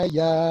ay,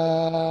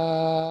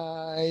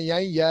 ay,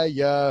 ay,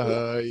 ay,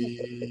 ay,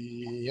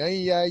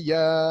 ay, ay,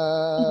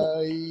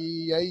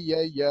 ay,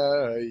 ay,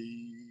 ay.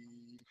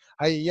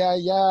 Ay,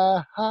 ay,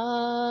 ay,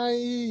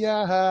 ay,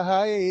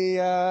 ay,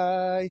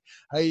 ay,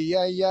 ay,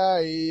 ay,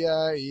 ay,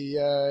 ay,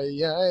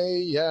 ay,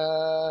 ay,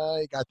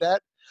 ay. Got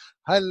that?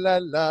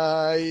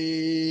 Halalai,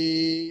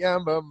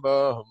 yam bum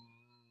bum,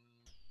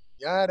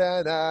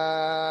 yadanai,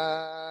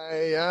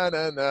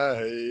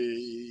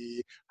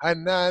 yadanai,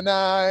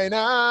 hananai,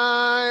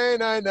 nai,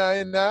 nai,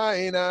 nai,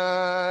 nai,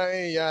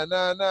 nai,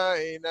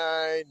 yananai,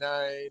 nai,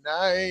 nai,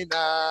 nai,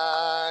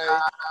 nai,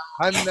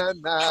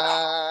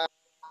 hananai,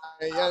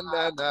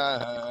 yananai,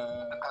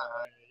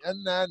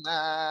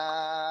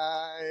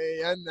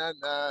 yananai,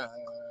 yananai.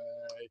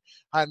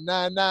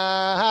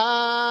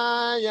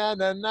 Hananai,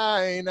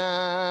 yananai,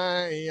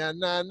 nai,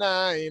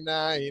 yananai,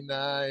 nai,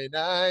 nai,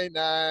 nai,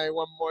 nai.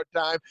 One more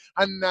time.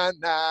 Hananai,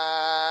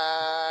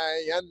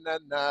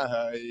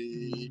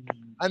 yananai,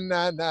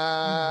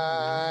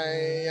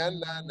 hananai,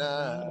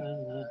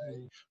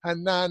 yananai.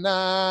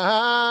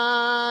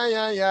 Hananai,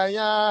 ay, ay,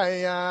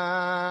 ay,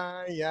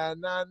 ay,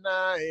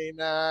 yananai,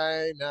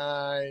 nai,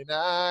 nai,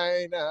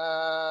 nai,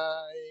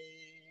 nai.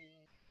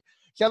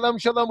 Shalom,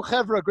 shalom,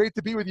 chevra. Great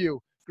to be with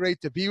you.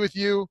 Great to be with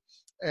you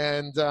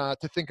and to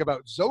think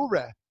about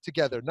Zoreh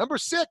together. Number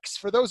 6,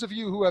 for those of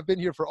you who have been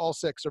here for all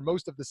 6 or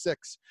most of the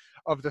 6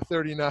 of the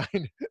 39,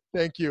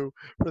 thank you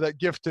for that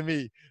gift to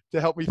me to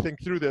help me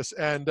think through this.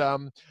 And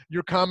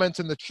your comments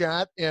in the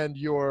chat and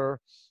your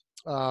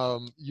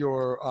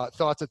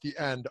thoughts at the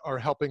end are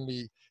helping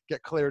me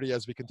get clarity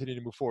as we continue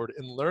to move forward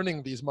in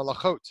learning these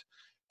malachot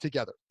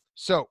together.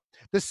 So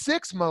the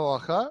sixth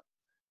malacha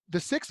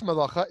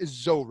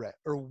is zoreh,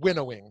 or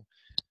winnowing.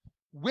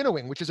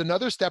 Winnowing, which is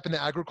another step in the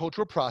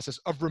agricultural process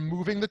of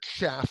removing the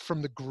chaff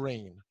from the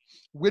grain.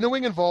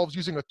 Winnowing involves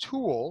using a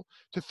tool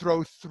to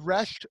throw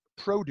threshed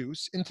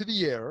produce into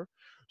the air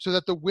so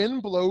that the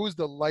wind blows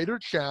the lighter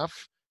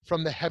chaff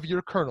from the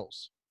heavier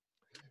kernels.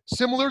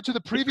 Similar to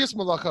the previous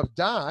malacha of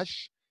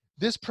dash,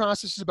 this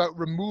process is about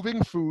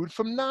removing food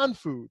from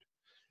non-food.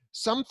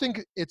 Some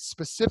think it's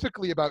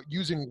specifically about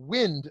using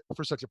wind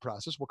for such a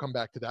process. We'll come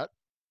back to that.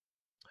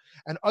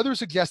 And others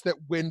suggest that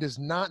wind is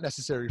not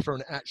necessary for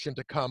an action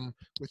to come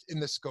within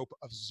the scope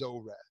of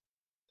zoreh.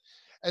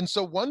 And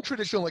so one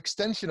traditional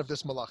extension of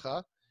this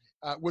malacha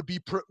would be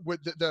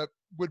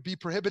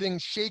prohibiting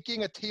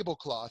shaking a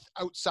tablecloth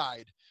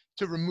outside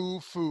to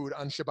remove food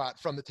on Shabbat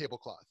from the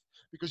tablecloth,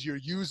 because you're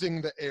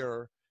using the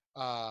air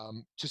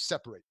to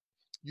separate,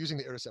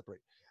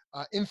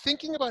 in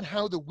thinking about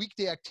how the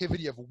weekday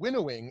activity of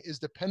winnowing is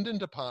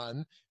dependent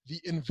upon the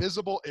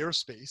invisible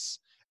airspace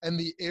and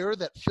the air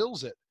that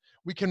fills it,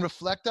 we can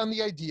reflect on the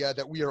idea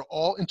that we are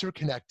all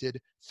interconnected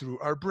through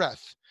our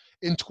breath.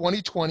 In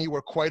 2020,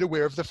 we're quite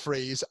aware of the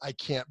phrase, "I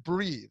can't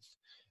breathe,"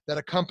 that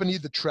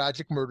accompanied the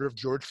tragic murder of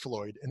George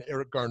Floyd and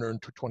Eric Garner in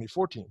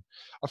 2014,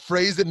 a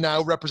phrase that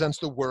now represents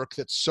the work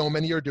that so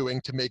many are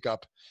doing to make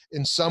up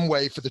in some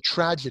way for the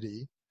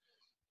tragedy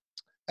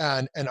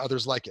and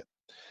others like it.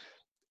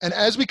 And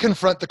as we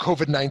confront the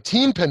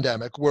COVID-19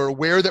 pandemic, we're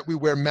aware that we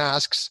wear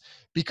masks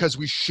because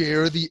we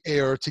share the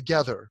air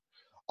together.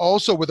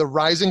 Also, with a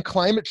rising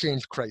climate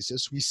change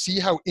crisis, we see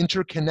how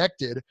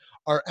interconnected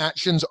our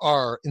actions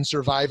are in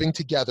surviving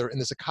together in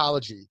this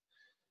ecology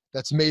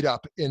that's made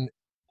up in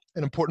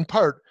an important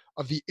part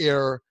of the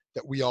air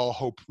that we all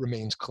hope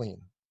remains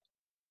clean.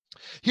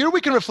 Here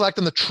we can reflect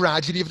on the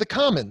tragedy of the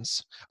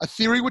commons, a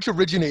theory which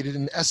originated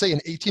in an essay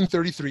in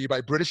 1833 by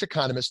British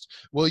economist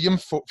William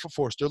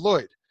Forster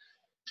Lloyd.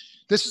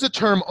 This is a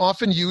term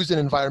often used in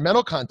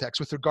environmental contexts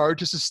with regard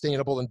to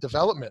sustainable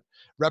development,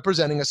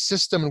 representing a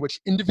system in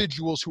which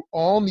individuals who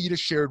all need a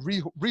shared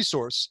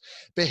resource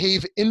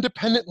behave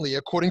independently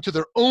according to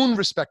their own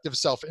respective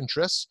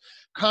self-interests,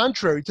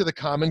 contrary to the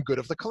common good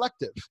of the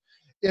collective,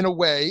 in a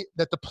way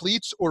that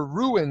depletes or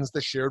ruins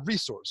the shared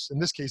resource, in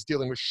this case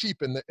dealing with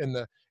sheep in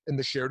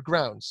the shared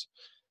grounds.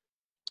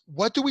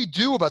 What do we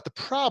do about the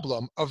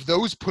problem of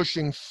those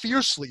pushing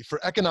fiercely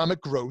for economic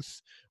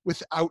growth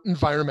without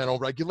environmental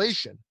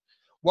regulation?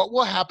 What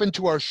will happen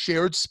to our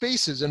shared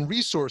spaces and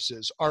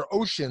resources, our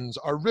oceans,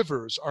 our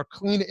rivers, our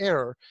clean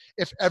air,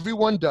 if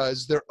everyone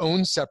does their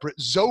own separate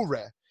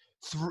zoreh,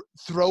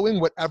 throwing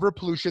whatever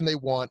pollution they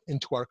want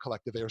into our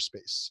collective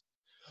airspace?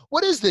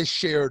 What is this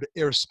shared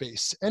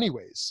airspace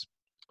anyways?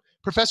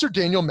 Professor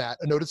Daniel Matt,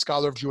 a noted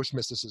scholar of Jewish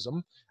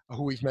mysticism,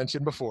 who we've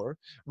mentioned before,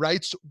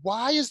 writes,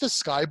 "Why is the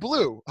sky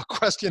blue?" A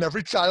question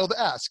every child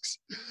asks.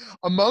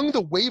 Among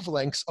the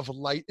wavelengths of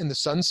light in the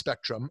sun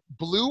spectrum,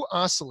 blue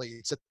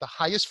oscillates at the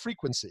highest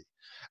frequency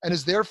and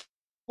is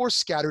therefore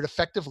scattered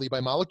effectively by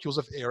molecules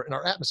of air in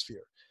our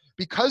atmosphere.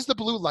 Because the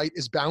blue light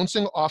is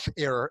bouncing off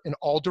air in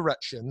all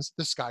directions,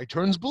 the sky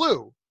turns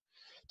blue.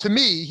 To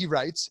me, he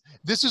writes,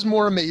 this is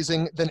more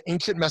amazing than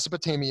ancient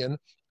Mesopotamian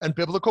and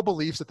biblical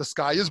beliefs that the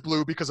sky is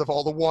blue because of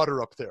all the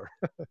water up there.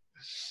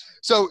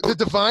 So the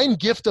divine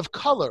gift of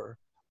color,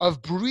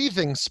 of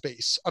breathing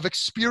space, of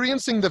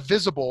experiencing the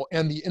visible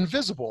and the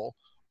invisible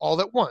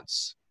all at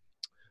once.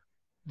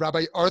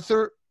 Rabbi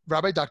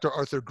Rabbi Dr.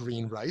 Arthur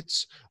Green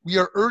writes, "We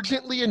are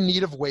urgently in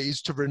need of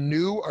ways to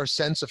renew our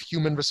sense of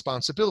human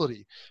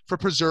responsibility for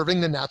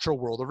preserving the natural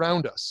world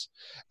around us.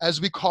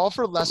 As we call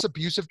for less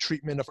abusive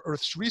treatment of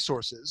Earth's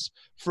resources,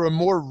 for a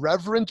more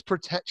reverent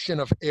protection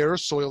of air,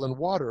 soil, and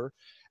water,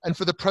 and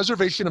for the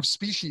preservation of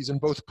species in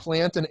both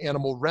plant and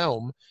animal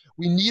realm,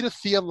 we need a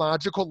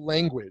theological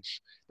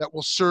language that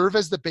will serve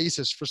as the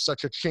basis for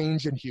such a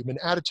change in human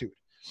attitude.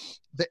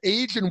 The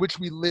age in which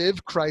we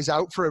live cries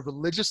out for a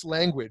religious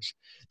language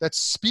that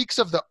speaks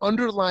of the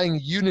underlying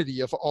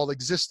unity of all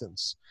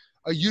existence,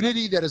 a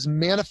unity that is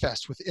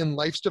manifest within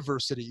life's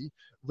diversity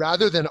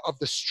rather than of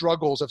the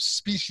struggles of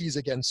species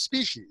against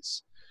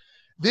species.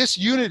 This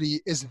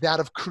unity is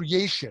that of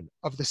creation,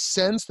 of the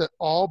sense that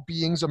all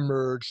beings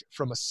emerge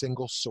from a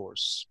single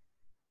source."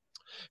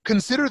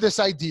 Consider this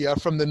idea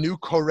from the New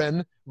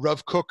Koren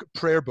Rav Kook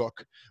prayer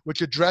book,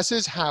 which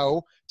addresses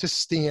how to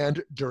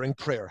stand during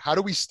prayer. How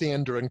do we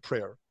stand during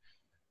prayer?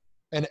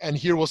 And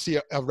here we'll see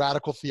a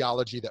radical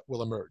theology that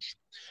will emerge.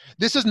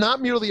 This is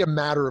not merely a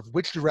matter of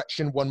which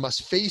direction one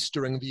must face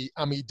during the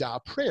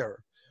Amidah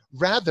prayer.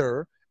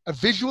 Rather, a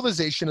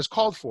visualization is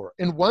called for.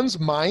 In one's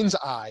mind's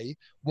eye,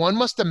 one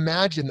must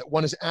imagine that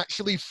one is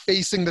actually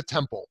facing the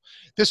temple.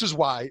 This is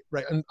why,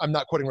 right, and I'm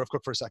not quoting Rav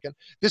Kook for a second,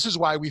 this is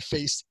why we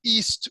face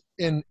east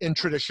in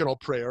traditional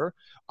prayer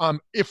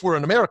if we're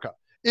in America.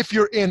 If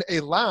you're in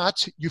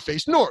Eilat, you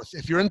face north.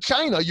 If you're in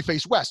China, you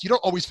face west. You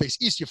don't always face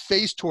east. You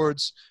face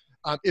towards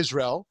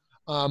Israel,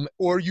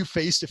 or you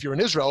face, if you're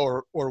in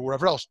Israel or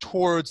wherever else,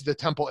 towards the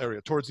temple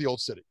area, towards the old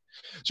city.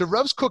 So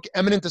Rav Kook's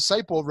eminent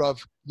disciple,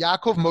 Rav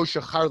Yaakov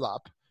Moshe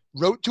Charlap,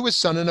 wrote to his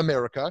son in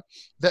America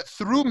that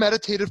through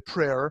meditative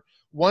prayer,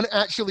 one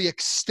actually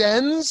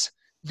extends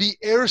the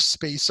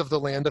airspace of the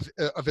land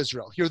of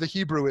Israel. Here the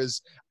Hebrew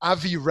is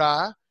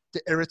Avira de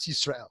Eretz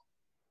Yisrael.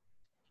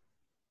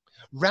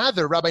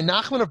 Rather, Rabbi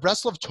Nachman of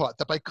Breslov taught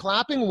that by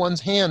clapping one's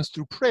hands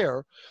through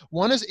prayer,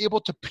 one is able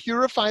to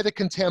purify the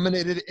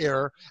contaminated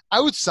air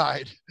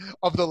outside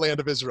of the land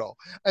of Israel.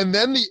 And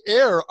then the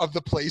air of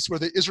the place where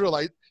the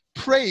Israelite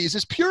prays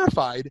is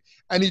purified,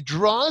 and he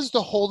draws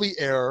the holy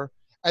air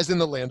as in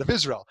the land of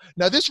Israel.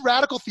 Now, this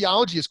radical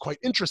theology is quite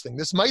interesting.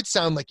 This might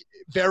sound like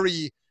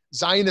very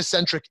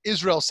Zionist-centric,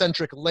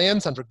 Israel-centric,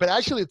 land-centric, but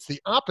actually it's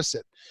the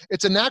opposite.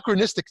 It's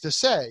anachronistic to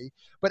say,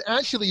 but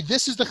actually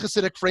this is the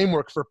Hasidic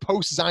framework for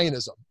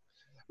post-Zionism,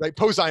 right?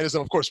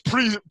 Post-Zionism, of course,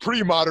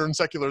 pre-modern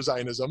secular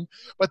Zionism,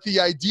 but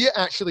the idea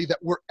actually that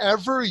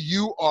wherever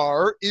you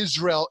are,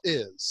 Israel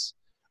is,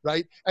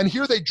 right? And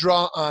here they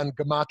draw on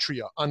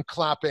gematria, on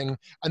clapping,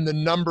 and the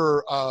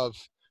number of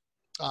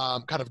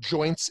kind of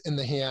joints in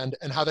the hand,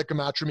 and how that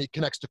gematria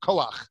connects to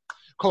koach,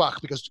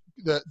 because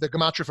the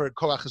gematria for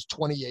koach is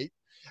 28.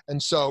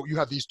 And so you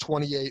have these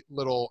 28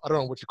 little, I don't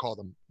know what you call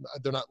them.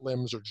 They're not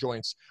limbs or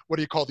joints. What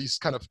do you call these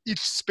kind of each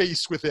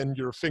space within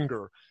your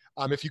finger?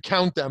 If you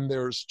count them,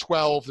 there's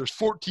 12, there's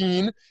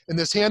 14 in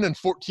this hand and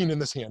 14 in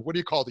this hand. What do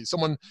you call these?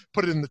 Someone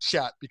put it in the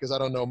chat because I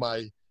don't know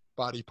my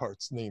body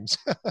parts names.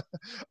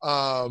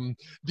 So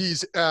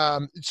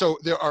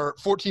there are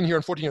 14 here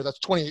and 14 here. That's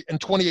 28, and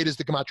 28 is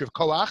the gematria of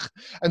koach.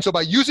 And so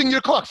by using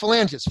your koach,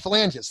 phalanges,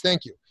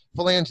 thank you.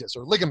 Phalanges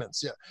or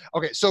ligaments, yeah.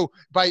 Okay, so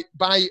by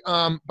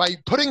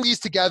putting these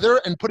together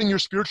and putting your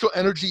spiritual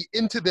energy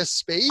into this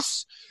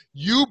space,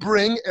 you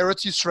bring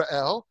Eretz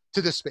Yisrael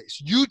to this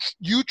space.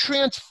 You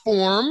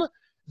transform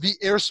the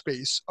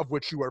airspace of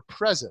which you are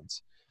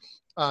present.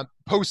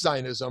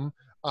 Post-Zionism,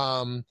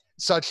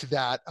 such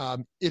that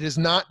it is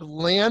not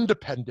land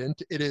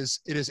dependent, it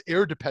is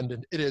air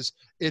dependent, it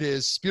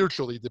is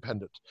spiritually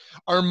dependent.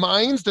 Our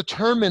minds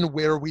determine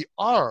where we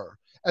are.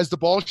 As the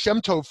Baal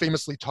Shem Tov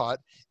famously taught,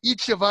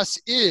 each of us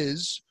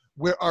is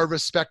where our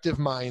respective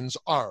minds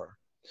are.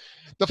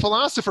 The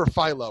philosopher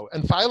Philo,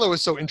 and Philo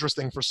is so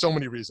interesting for so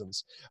many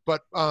reasons,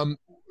 but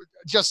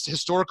just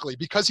historically,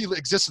 because he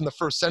exists in the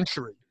first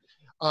century,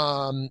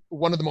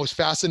 one of the most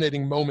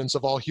fascinating moments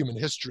of all human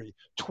history,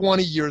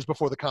 20 years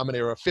before the Common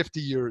Era, 50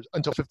 years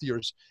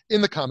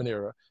in the Common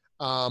Era,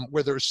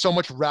 where there's so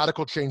much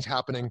radical change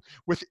happening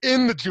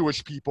within the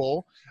Jewish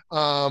people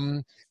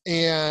and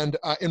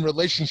in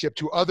relationship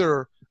to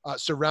other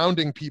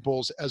surrounding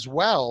peoples as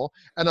well.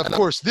 And of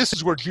course, this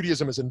is where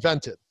Judaism is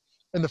invented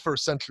in the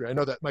first century. I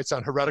know that might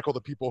sound heretical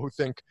to people who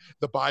think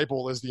the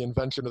Bible is the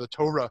invention, or the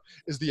Torah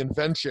is the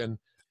invention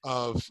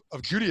of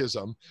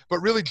Judaism, but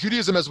really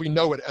Judaism as we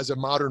know it as a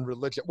modern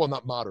religion, well,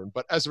 not modern,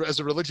 but as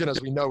a religion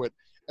as we know it,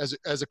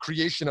 as a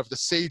creation of the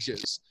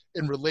sages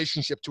in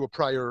relationship to a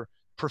prior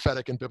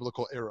prophetic and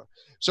biblical era.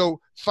 So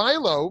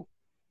Philo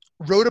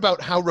wrote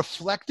about how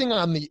reflecting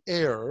on the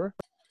air,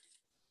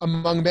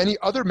 among many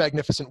other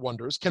magnificent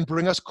wonders, can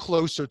bring us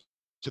closer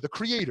to the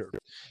Creator.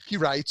 He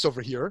writes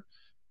over here,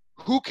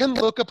 "Who can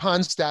look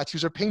upon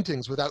statues or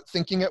paintings without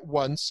thinking at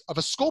once of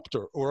a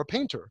sculptor or a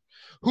painter?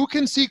 Who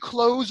can see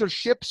clothes or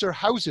ships or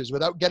houses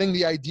without getting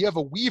the idea of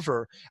a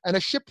weaver and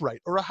a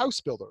shipwright or a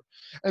house builder?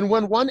 And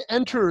when one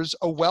enters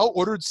a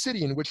well-ordered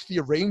city in which the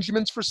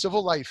arrangements for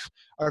civil life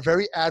are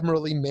very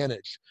admirably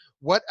managed,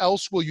 what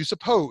else will you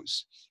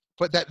suppose?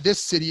 but that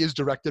this city is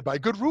directed by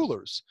good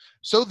rulers.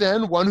 So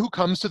then one who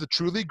comes to the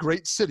truly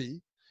great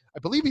city, I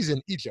believe he's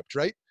in Egypt,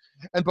 right?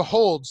 And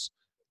beholds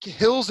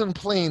hills and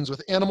plains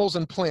with animals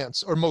and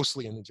plants, or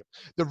mostly in Egypt,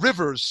 the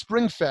rivers,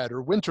 spring-fed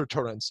or winter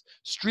torrents,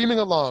 streaming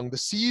along, the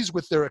seas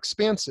with their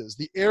expanses,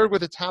 the air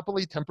with its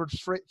happily tempered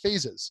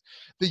phases,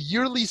 the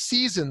yearly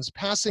seasons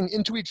passing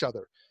into each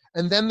other,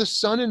 and then the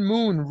sun and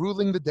moon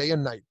ruling the day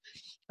and night,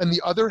 and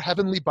the other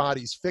heavenly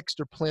bodies fixed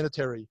or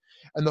planetary,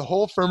 and the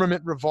whole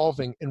firmament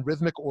revolving in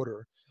rhythmic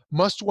order,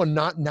 must one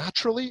not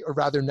naturally, or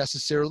rather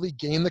necessarily,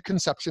 gain the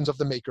conceptions of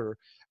the Maker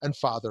and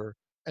Father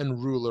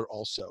and Ruler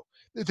also?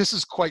 This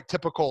is quite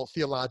typical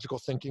theological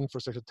thinking for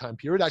such a time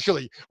period.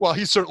 Actually, well,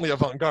 he's certainly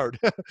avant-garde,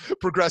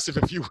 progressive,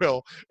 if you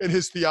will, in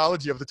his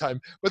theology of the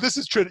time. But this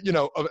is,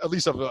 at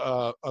least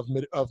of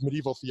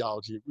medieval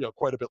theology,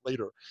 quite a bit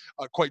later.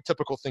 Quite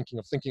typical thinking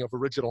of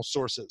original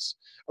sources,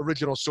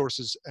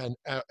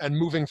 and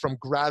moving from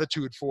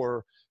gratitude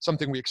for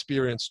something we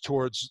experience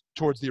towards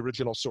the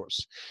original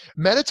source.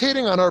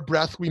 Meditating on our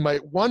breath, we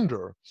might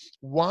wonder,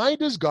 why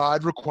does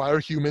God require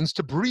humans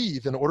to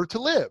breathe in order to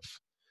live?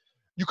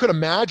 You could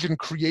imagine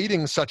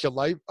creating such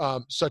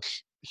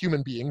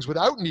human beings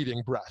without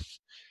needing breath.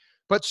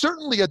 But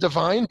certainly a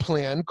divine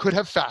plan could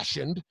have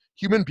fashioned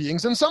human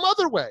beings in some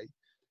other way.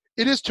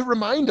 It is to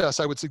remind us,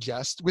 I would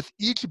suggest, with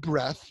each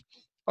breath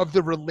of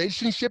the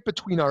relationship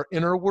between our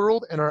inner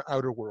world and our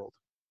outer world.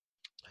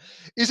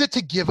 Is it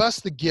to give us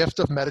the gift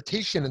of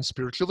meditation and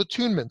spiritual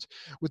attunement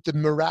with the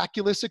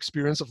miraculous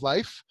experience of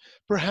life?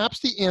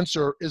 Perhaps the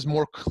answer is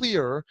more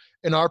clear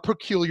in our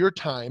peculiar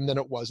time than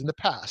it was in the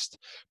past.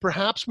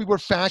 Perhaps we were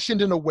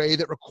fashioned in a way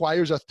that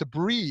requires us to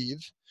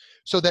breathe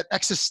so that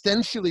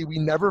existentially we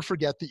never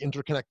forget the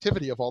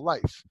interconnectivity of all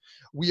life.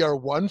 We are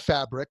one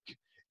fabric,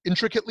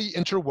 intricately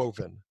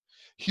interwoven.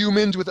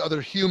 Humans with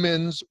other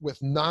humans, with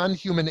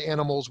non-human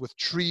animals, with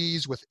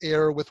trees, with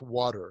air, with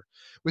water.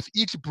 With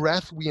each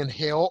breath, we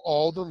inhale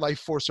all the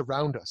life force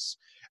around us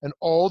and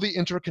all the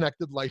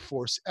interconnected life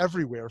force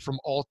everywhere from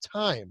all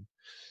time.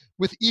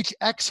 With each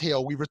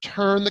exhale, we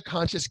return the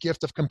conscious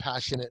gift of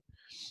compassionate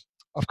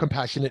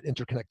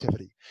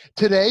interconnectivity.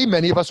 Today,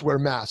 many of us wear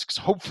masks.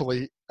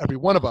 Hopefully, every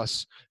one of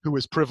us who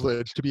is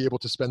privileged to be able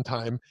to spend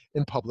time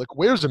in public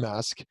wears a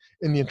mask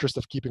in the interest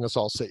of keeping us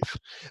all safe.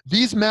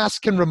 These masks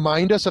can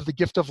remind us of the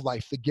gift of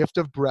life, the gift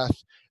of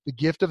breath, the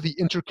gift of the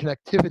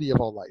interconnectivity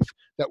of all life,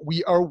 that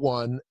we are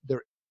one,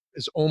 there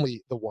is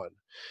only the one.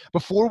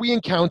 Before we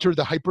encountered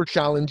the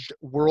hyper-challenged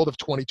world of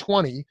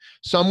 2020,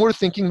 some were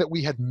thinking that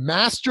we had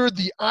mastered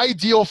the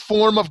ideal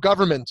form of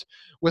government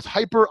with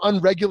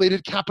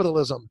hyper-unregulated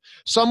capitalism.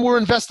 Some were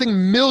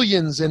investing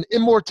millions in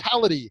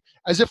immortality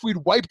as if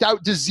we'd wiped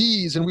out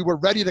disease and we were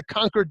ready to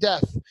conquer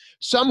death.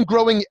 Some,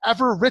 growing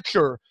ever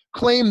richer,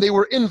 claimed they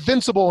were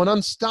invincible and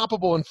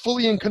unstoppable and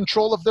fully in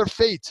control of their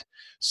fate.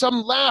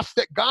 Some laughed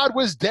that God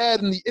was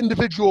dead and the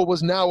individual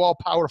was now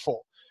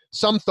all-powerful.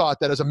 Some thought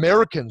that as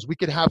Americans, we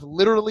could have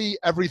literally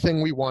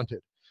everything we wanted.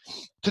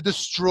 To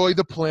destroy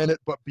the planet,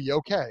 but be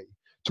okay.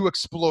 To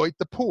exploit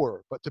the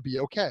poor, but to be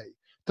okay.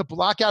 To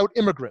block out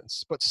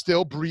immigrants, but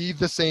still breathe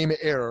the same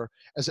air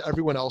as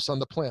everyone else on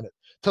the planet.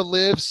 To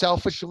live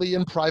selfishly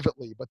and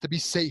privately, but to be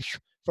safe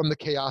from the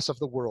chaos of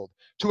the world.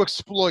 To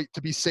exploit,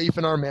 to be safe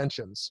in our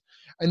mansions.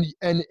 And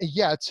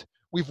yet,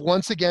 we've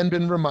once again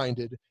been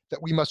reminded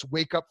that we must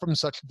wake up from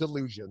such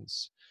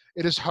delusions.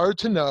 It is hard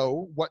to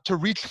know what to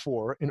reach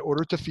for in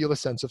order to feel a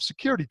sense of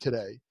security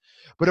today.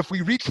 But if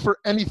we reach for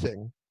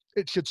anything,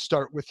 it should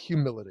start with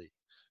humility.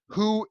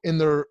 By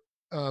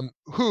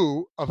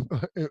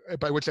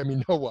which I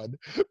mean no one,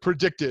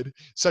 predicted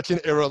such an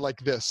era like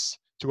this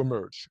to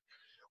emerge?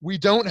 We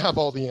don't have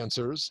all the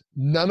answers.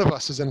 None of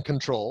us is in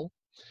control.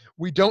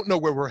 We don't know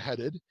where we're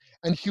headed.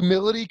 And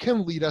humility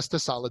can lead us to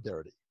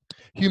solidarity.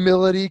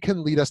 Humility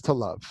can lead us to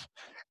love.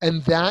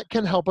 And that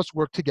can help us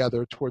work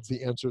together towards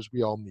the answers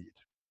we all need.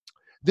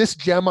 This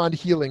gem on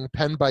healing,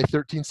 penned by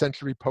 13th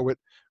century poet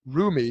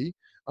Rumi,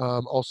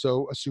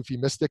 also a Sufi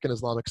mystic and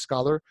Islamic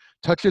scholar,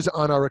 touches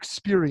on our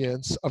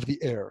experience of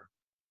the air.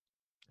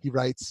 He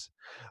writes,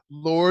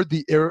 "Lord,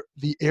 the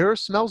air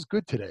smells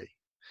good today.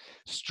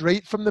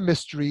 Straight from the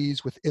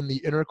mysteries within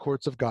the inner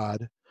courts of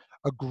God,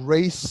 a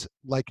grace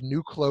like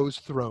new clothes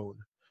thrown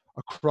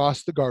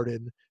across the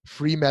garden,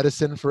 free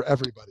medicine for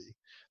everybody.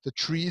 The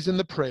trees in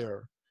the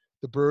prayer,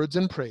 the birds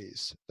in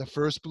praise, the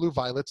first blue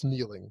violets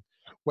kneeling.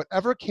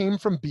 Whatever came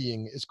from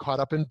being is caught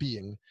up in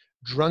being,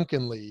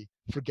 drunkenly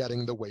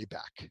forgetting the way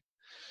back."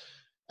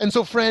 And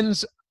so,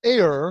 friends,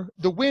 air,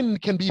 the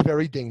wind can be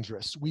very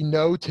dangerous. We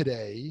know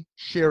today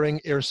sharing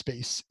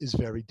airspace is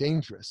very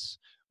dangerous.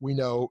 We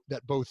know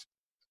that both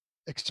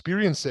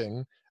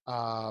experiencing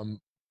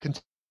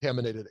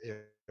contaminated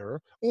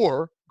air,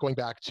 or going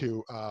back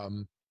to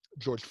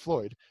George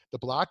Floyd, the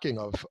blocking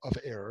of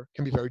air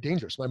can be very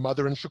dangerous. My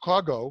mother in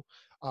Chicago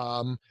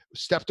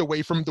stepped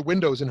away from the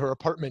windows in her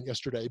apartment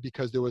yesterday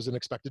because there was an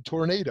expected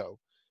tornado.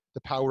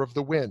 The power of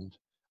the wind,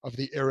 of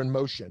the air in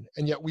motion.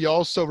 And yet we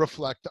also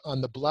reflect on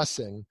the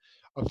blessing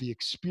of the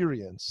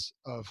experience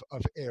of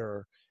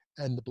air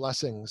and the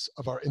blessings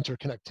of our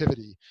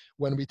interconnectivity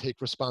when we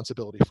take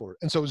responsibility for it.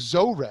 And so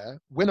Zoreh,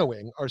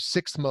 winnowing, our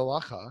sixth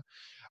malacha,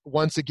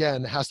 once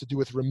again has to do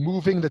with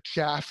removing the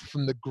chaff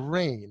from the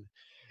grain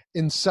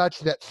in such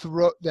that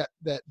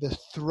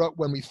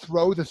when we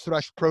throw the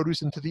threshed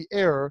produce into the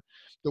air,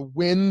 the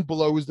wind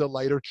blows the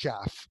lighter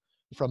chaff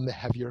from the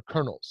heavier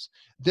kernels.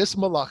 This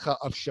malacha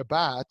of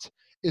Shabbat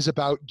is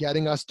about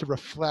getting us to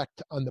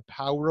reflect on the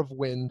power of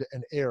wind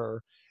and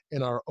air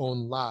in our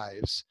own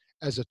lives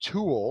as a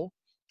tool,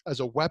 as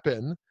a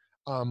weapon,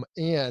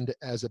 and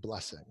as a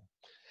blessing.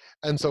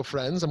 And so,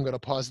 friends, I'm going to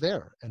pause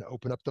there and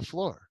open up the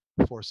floor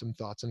for some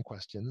thoughts and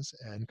questions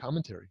and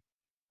commentary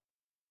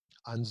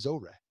on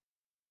Zoreh.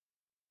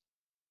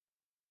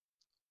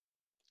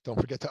 Don't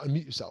forget to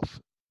unmute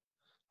yourself.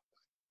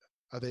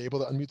 Are they able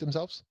to unmute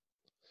themselves?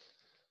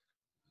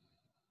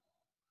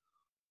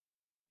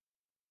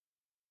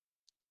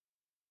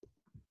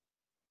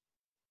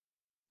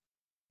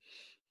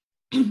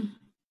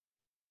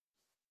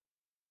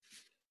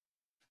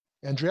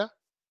 Andrea?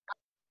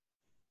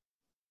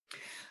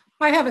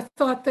 I have a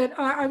thought that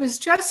I was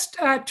just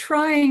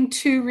trying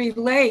to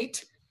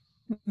relate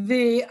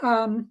the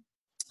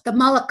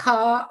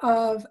malakah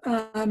of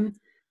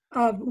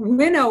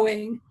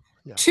winnowing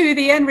to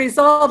the end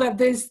result of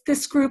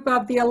this group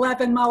of the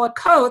 11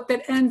 malakot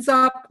that ends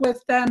up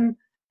with them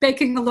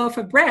baking a loaf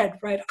of bread,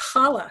 right?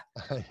 Challah.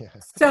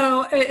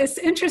 So it's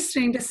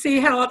interesting to see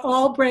how it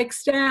all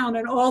breaks down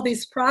and all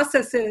these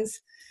processes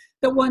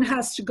that one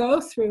has to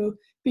go through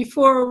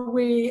before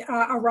we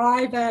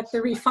arrive at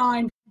the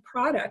refined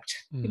product,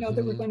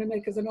 that we're going to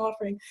make as an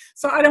offering.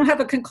 So I don't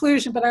have a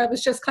conclusion, but I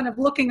was just kind of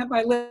looking at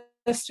my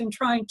list and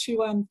trying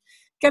to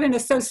get an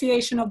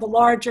association of the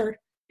larger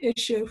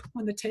issue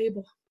on the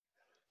table.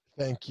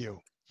 Thank you.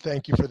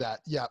 Thank you for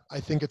that. Yeah, I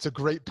think it's a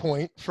great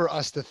point for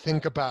us to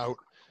think about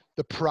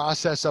the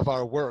process of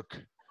our work,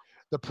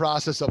 the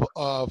process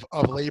of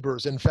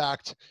labors. In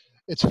fact,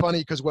 it's funny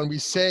because when we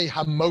say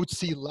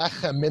hamotzi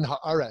lechem min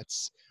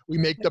haaretz, we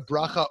make the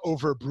bracha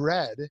over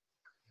bread.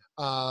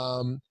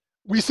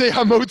 We say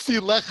hamotzi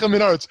lechem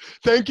min haaretz,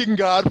 thanking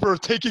God for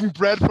taking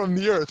bread from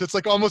the earth. It's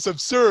like almost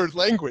absurd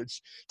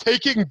language.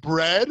 Taking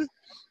bread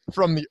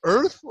from the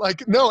earth?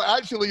 Like, no,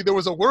 actually there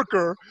was a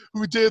worker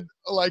who did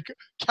like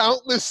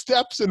countless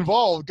steps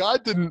involved.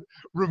 God didn't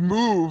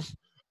remove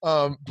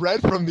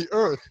bread from the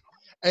earth.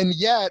 And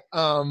yet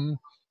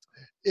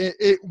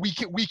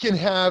we can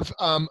have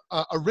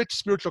a rich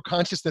spiritual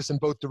consciousness in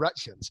both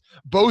directions.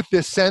 Both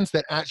this sense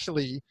that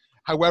actually,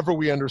 however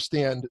we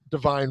understand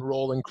divine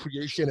role in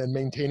creation and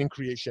maintaining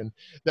creation,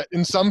 that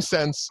in some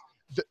sense,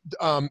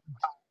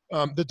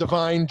 the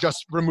divine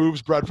just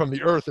removes bread from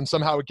the earth and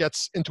somehow it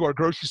gets into our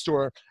grocery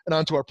store and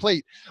onto our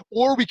plate.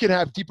 Or we can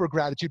have deeper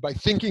gratitude by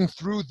thinking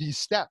through these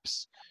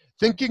steps,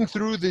 thinking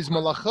through these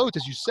malachot,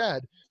 as you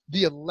said,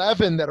 the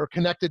 11 that are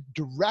connected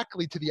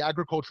directly to the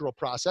agricultural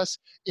process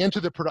and to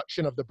the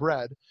production of the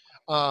bread,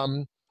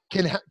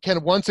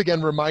 can once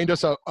again remind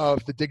us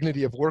of the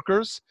dignity of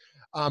workers,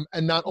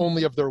 and not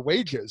only of their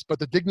wages, but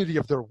the dignity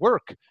of their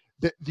work,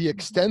 the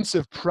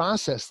extensive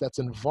process that's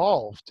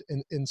involved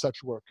in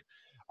such work.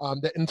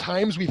 That in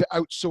times we've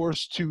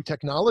outsourced to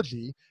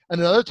technology,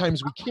 and in other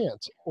times we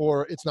can't,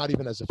 or it's not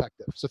even as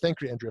effective. So thank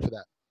you, Andrea, for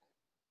that.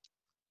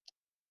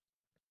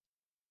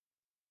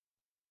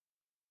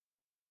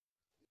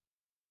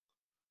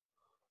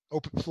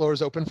 Floor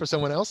is open for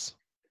someone else.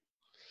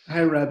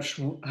 Hi, Rav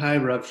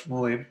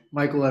Shmuley.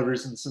 Michael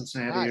Evers in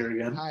Cincinnati here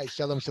again. Hi,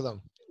 shalom.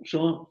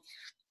 Shalom.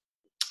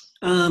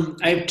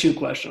 I have two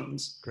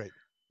questions. Great.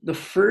 The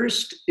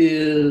first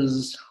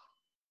is,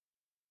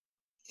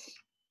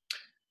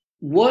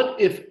 what,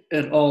 if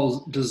at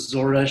all, does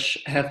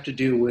Zoresh have to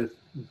do with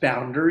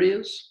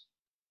boundaries?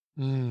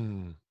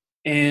 And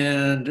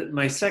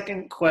my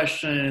second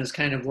question is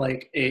kind of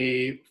like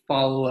a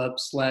follow-up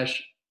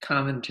 /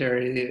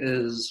 commentary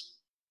is,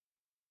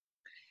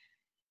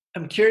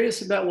 I'm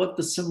curious about what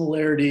the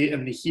similarity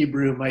in the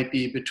Hebrew might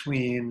be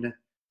between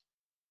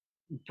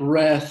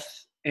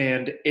breath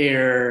and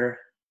air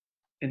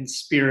and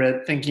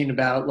spirit, thinking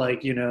about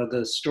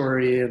the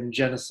story in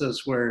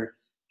Genesis where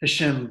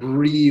Hashem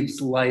breathes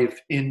life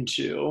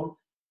into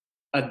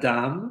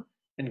Adam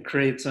and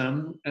creates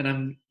him.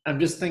 And I'm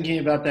just thinking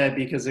about that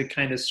because it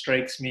kind of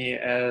strikes me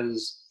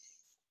as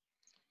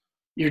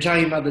you're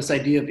talking about this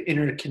idea of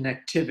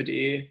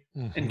interconnectivity,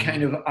 and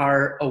kind of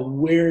our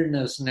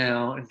awareness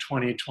now in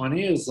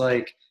 2020 is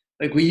like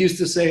we used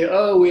to say,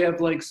 oh, we have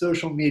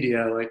social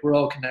media, we're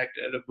all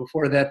connected.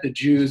 Before that, the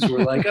Jews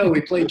were like, oh, we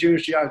play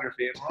Jewish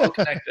geography and we're all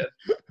connected.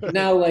 But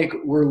now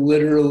we're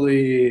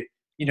literally,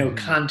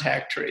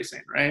 contact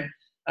tracing, right?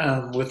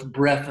 With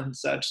breath and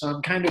such. So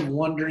I'm kind of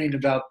wondering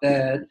about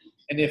that.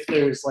 And if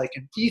there's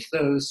an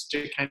ethos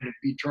to kind of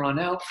be drawn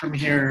out from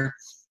here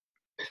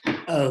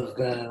of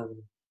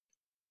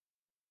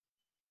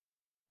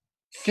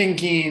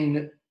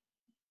thinking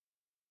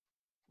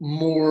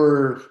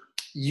more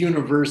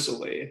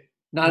universally,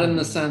 not in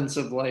the sense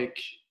of not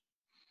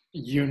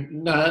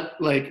in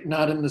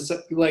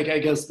the I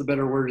guess the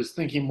better word is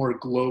thinking more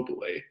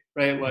globally,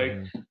 right? Like,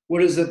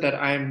 what is it that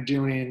I'm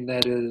doing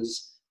that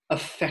is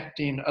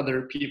affecting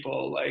other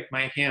people, like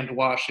my hand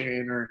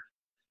washing or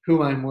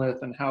who I'm with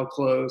and how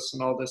close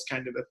and all this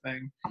kind of a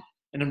thing.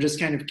 And I'm just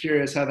kind of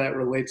curious how that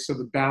relates to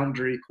the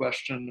boundary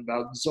question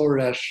about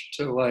Zoresh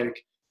to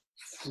like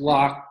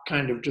flock,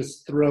 kind of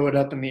just throw it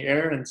up in the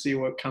air and see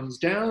what comes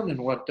down and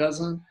what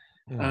doesn't.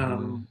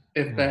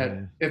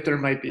 If there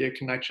might be a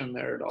connection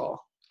there at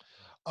all.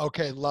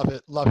 Okay, love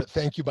it.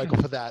 Thank you,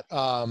 Michael, for that.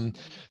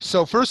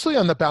 So firstly,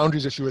 on the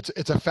boundaries issue,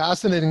 it's a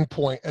fascinating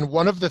point. And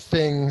one of the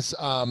things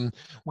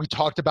we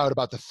talked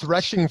about the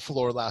threshing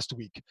floor last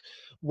week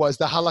was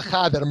the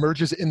halakha that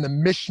emerges in the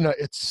Mishnah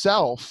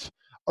itself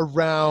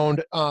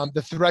around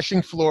the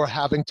threshing floor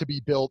having to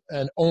be built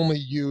and only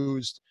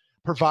used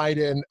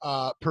provided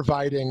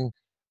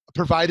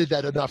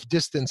that enough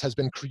distance has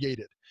been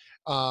created.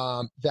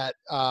 That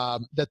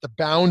the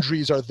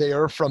boundaries are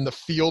there from the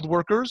field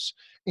workers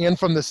and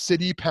from the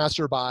city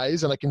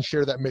passerbys, and I can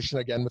share that mission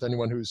again with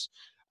anyone who's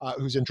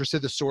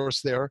interested. The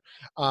source there,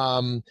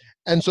 and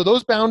so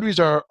those boundaries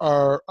are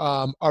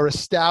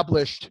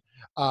established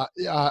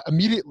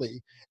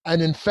immediately.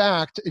 And in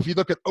fact, if you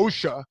look at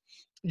OSHA,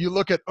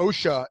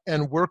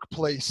 and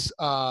workplace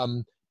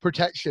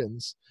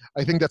protections,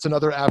 I think that's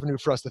another avenue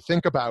for us to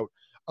think about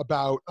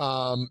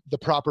the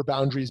proper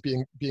boundaries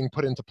being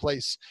put into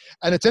place.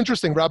 And it's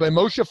interesting, Rabbi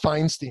Moshe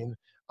Feinstein,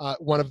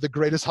 one of the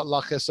greatest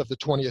halachis of the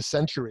 20th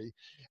century,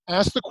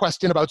 asked the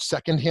question about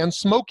secondhand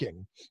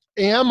smoking.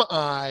 Have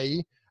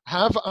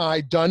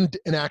I done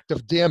an act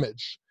of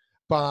damage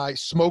by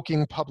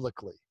smoking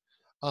publicly?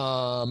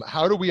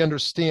 How do we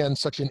understand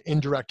such an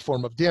indirect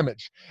form of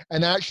damage?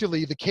 And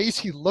actually, the case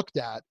he looked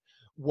at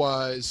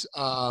was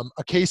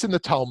a case in the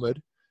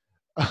Talmud,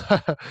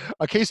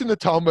 a case in the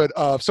Talmud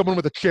of someone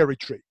with a cherry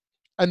tree.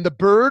 And the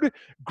bird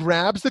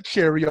grabs the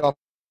cherry off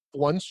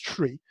one's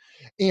tree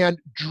and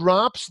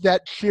drops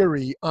that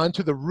cherry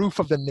onto the roof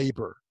of the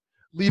neighbor,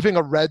 leaving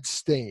a red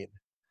stain.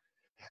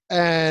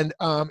 And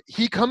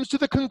he comes to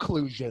the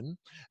conclusion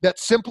that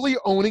simply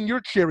owning your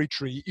cherry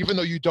tree, even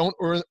though you don't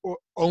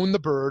own the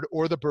bird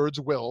or the bird's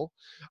will,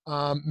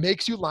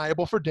 makes you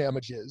liable for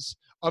damages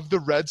of the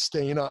red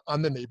stain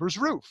on the neighbor's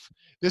roof.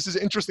 This is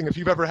interesting if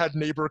you've ever had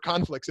neighbor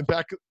conflicts. In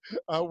fact,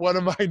 one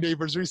of my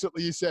neighbors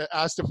recently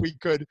asked if we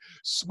could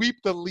sweep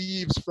the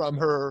leaves from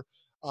her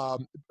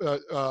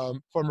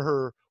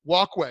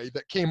walkway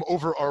that came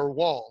over our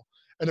wall.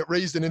 And it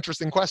raised an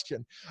interesting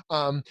question.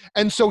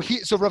 And so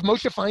Rav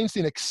Moshe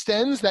Feinstein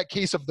extends that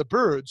case of the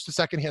birds to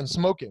secondhand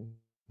smoking,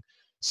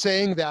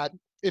 saying that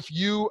if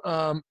you,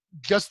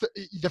 just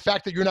the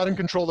fact that you're not in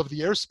control of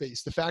the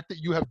airspace, the fact that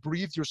you have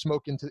breathed your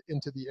smoke into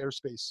the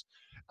airspace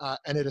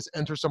and it has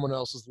entered someone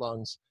else's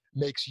lungs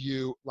makes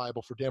you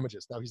liable for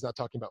damages. Now, he's not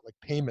talking about like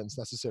payments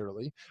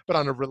necessarily, but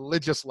on a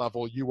religious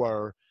level, you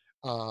are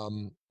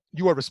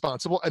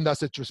responsible, and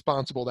thus it's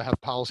responsible to have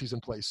policies in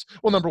place.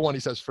 Well, number one, he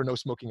says for no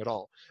smoking at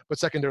all. But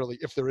secondarily,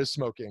 if there is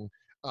smoking,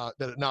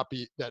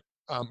 that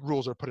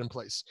rules are put in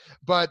place.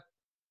 But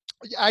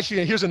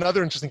actually, here's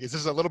another interesting case. This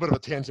is a little bit of a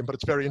tangent, but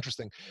it's very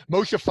interesting.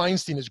 Moshe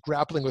Feinstein is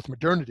grappling with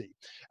modernity,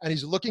 and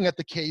he's looking at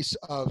the case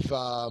of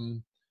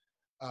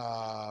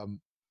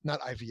not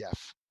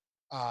IVF.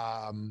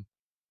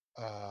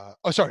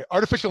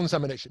 Artificial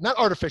insemination. Not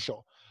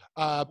artificial.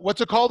 What's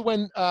it called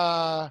when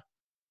not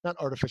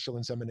artificial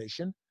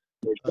insemination?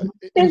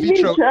 In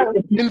vitro.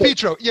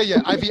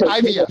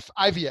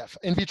 IVF,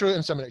 in vitro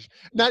insemination.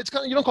 Now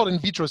you don't call it in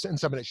vitro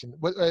insemination.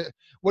 What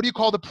do you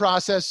call the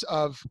process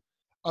of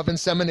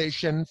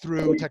insemination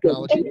through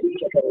technology?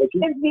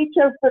 In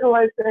vitro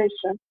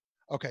fertilization.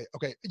 Okay.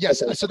 Yes.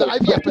 So the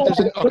IVF,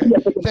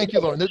 but thank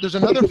you, Lauren. There's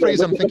another phrase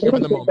I'm thinking of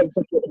in the moment.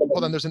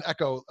 Hold on. There's an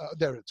echo.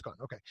 There, it's gone.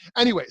 Okay.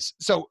 Anyways,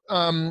 so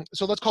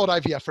let's call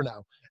it IVF for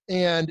now.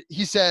 And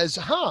he says,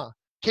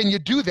 can you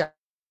do that?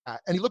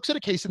 And he looks at a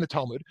case in the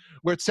Talmud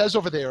where it says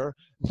over there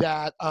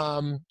that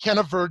can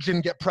a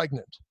virgin get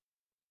pregnant?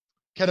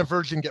 Can a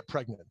virgin get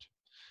pregnant?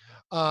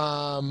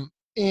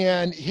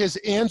 And his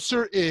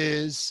answer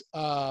is,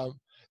 the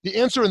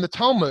answer in the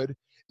Talmud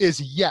is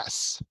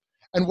yes.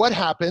 And what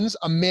happens?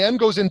 A man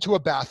goes into a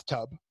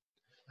bathtub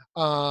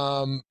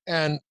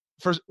and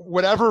for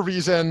whatever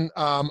reason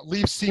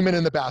leaves semen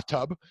in the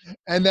bathtub.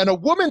 And then a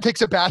woman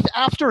takes a bath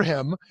after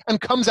him and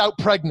comes out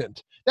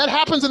pregnant. That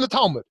happens in the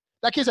Talmud.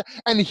 That case,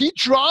 and he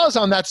draws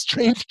on that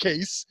strange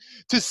case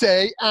to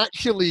say,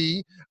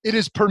 actually, it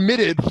is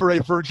permitted for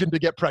a virgin to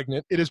get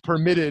pregnant. It is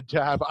permitted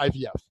to have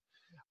IVF.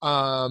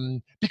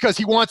 Because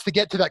he wants to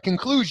get to that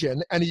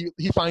conclusion, and he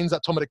finds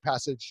that Talmudic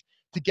passage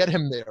to get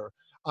him there,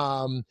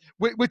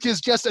 which is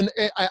just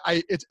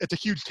it's a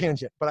huge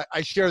tangent, but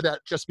I share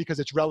that just because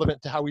it's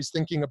relevant to how he's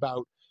thinking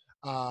about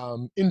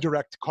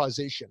indirect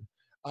causation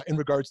in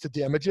regards to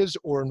damages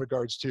or in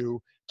regards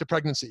to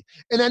pregnancy.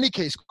 In any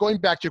case, going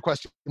back to your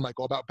question,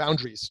 Michael, about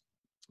boundaries,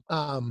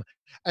 and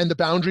the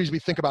boundaries we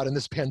think about in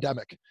this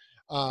pandemic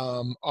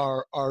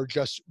are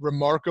just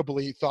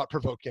remarkably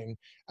thought-provoking.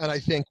 And I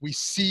think we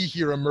see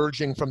here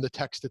emerging from the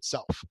text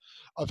itself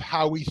of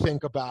how we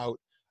think about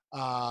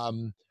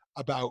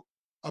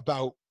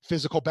about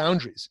physical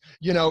boundaries.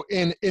 You know,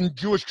 in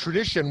Jewish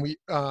tradition,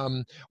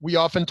 we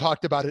often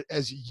talked about it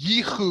as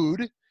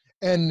yichud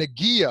and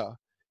nagia.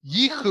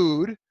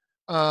 Yichud,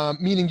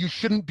 meaning you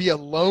shouldn't be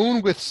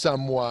alone with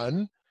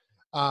someone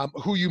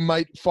who you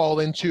might fall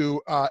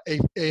into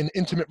an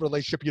intimate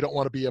relationship you don't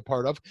want to be a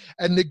part of,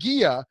 and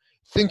nagia,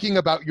 thinking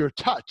about your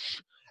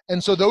touch.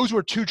 And so those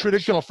were two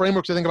traditional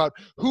frameworks to think about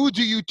who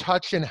do you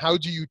touch and how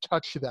do you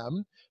touch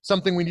them.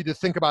 Something we need to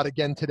think about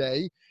again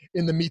today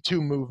in the Me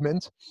Too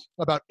movement,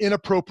 about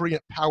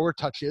inappropriate power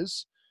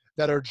touches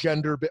that are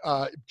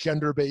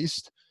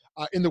gender-based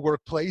in the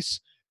workplace.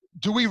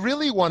 Do we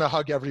really want to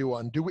hug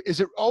everyone? Is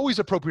it always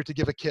appropriate to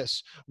give a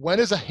kiss? When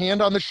is a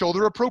hand on the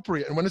shoulder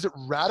appropriate, and when is it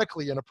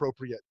radically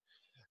inappropriate?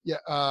 Yeah,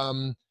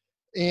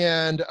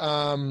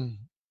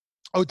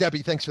 oh,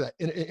 Debbie, thanks for that.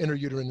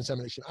 Interuterine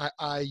insemination,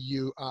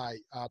 IUI.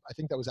 I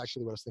think that was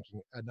actually what I was thinking,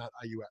 not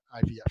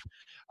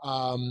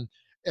IVF.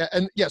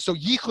 And yeah, so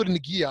yichud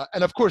and nagia,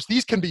 and of course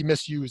these can be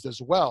misused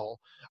as well.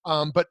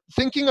 But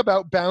thinking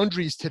about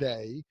boundaries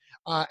today,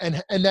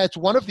 and that's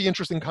one of the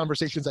interesting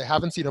conversations I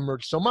haven't seen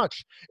emerge so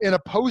much in a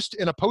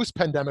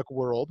post-pandemic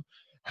world.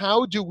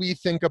 How do we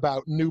think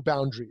about new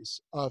boundaries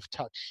of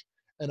touch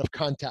and of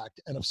contact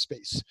and of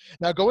space?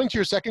 Now, going to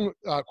your second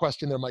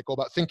question there, Michael,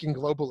 about thinking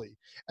globally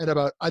and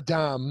about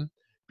Adam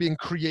being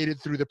created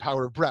through the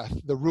power of breath,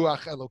 the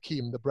Ruach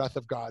Elohim, the breath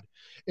of God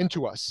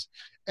into us.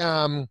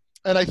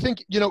 And I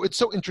think, you know, it's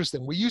so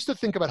interesting. We used to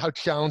think about how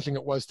challenging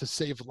it was to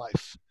save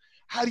life.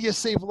 How do you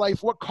save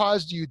life? What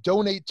cause do you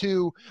donate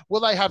to?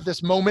 Will I have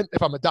this moment?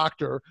 If I'm a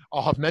doctor,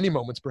 I'll have many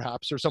moments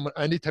perhaps, or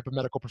any type of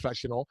medical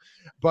professional.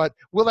 But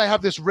will I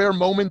have this rare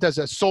moment as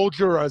a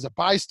soldier or as a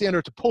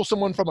bystander to pull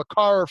someone from a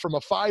car or from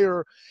a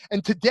fire?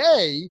 And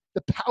today,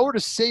 the power to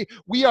save,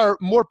 we are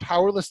more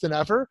powerless than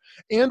ever,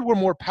 and we're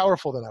more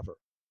powerful than ever.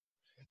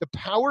 The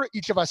power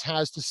each of us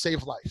has to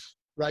save life,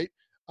 right?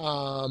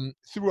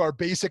 Through our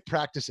basic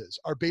practices,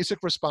 our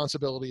basic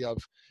responsibility of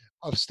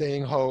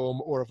staying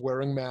home, or of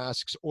wearing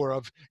masks, or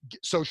of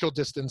social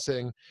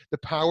distancing, the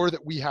power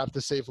that we have to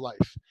save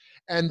life.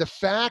 And the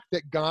fact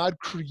that God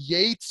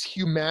creates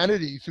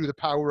humanity through the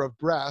power of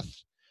breath,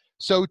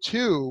 so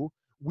too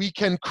we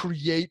can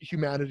create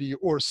humanity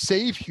or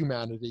save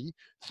humanity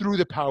through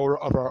the power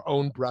of our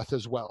own breath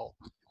as well.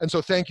 And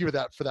so thank you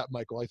for that,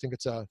 Michael. I think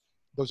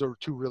those are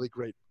two really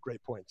great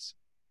points.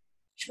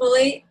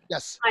 Shmuley?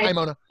 Yes. Hi,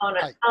 Mona.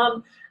 Mona.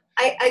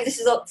 Hi. This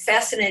is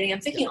fascinating.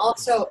 I'm thinking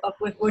also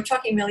we're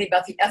talking mainly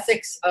about the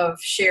ethics of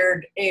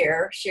shared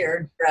air,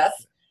 shared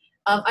breath.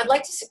 I'd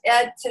like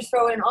to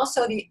throw in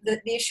also the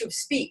issue of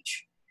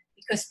speech,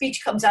 because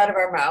speech comes out of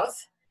our mouth.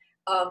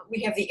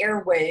 We have the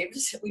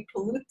airwaves. We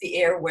pollute the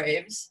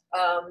airwaves.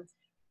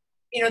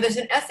 You know, there's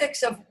an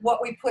ethics of what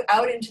we put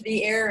out into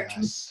the air in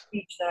terms of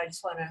speech that I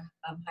just want to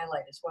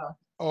highlight as well.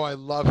 Oh, I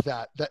love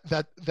that.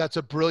 That's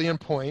a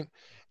brilliant point.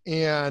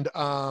 And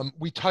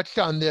we touched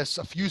on this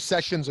a few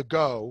sessions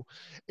ago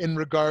in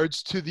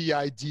regards to the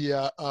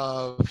idea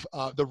of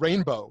the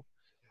rainbow,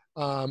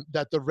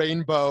 that the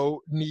rainbow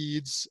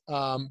needs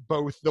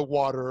both the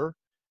water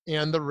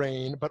and the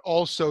rain, but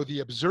also the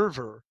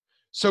observer.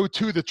 So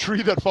too, the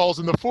tree that falls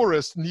in the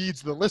forest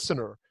needs the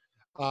listener,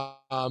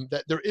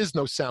 that there is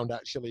no sound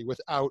actually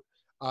without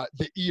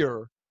the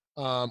ear.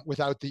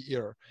 Without the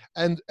ear.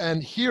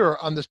 And here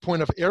on this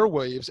point of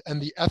airwaves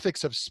and the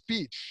ethics of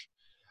speech,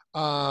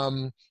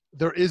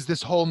 there is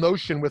this whole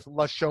notion with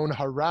Lashon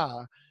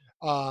Hara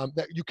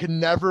that you can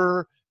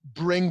never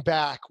bring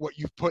back what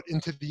you've put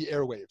into the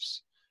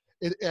airwaves.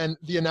 And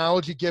the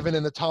analogy given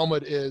in the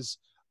Talmud is,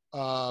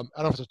 I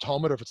don't know if it's a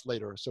Talmud or if it's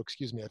later, so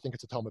excuse me, I think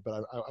it's a Talmud,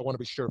 but I want to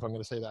be sure if I'm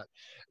going to say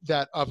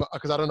that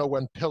because I don't know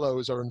when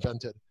pillows are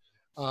invented.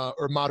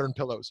 Or modern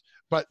pillows,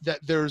 but that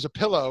there's a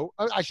pillow,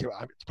 actually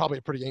it's probably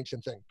a pretty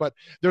ancient thing, but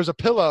there's a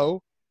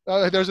pillow,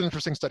 there's an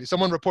interesting study,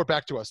 someone report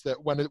back to us that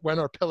when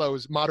are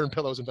pillows, modern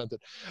pillows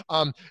invented,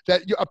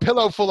 that a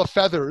pillow full of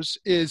feathers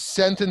is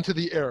sent into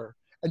the air,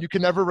 and you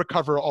can never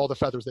recover all the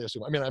feathers, they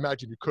assume. I mean, I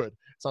imagine you could,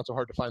 it's not so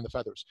hard to find the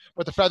feathers,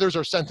 but the feathers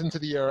are sent into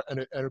the air, and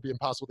it would be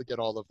impossible to get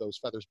all of those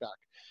feathers back.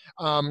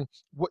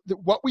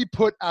 What we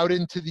put out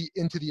into the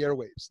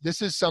airwaves,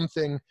 this is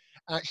something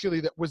actually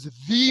that was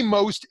the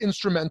most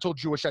instrumental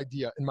Jewish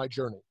idea in my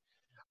journey.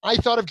 I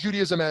thought of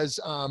Judaism as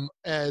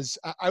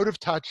out of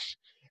touch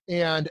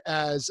and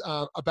as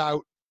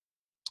about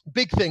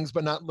big things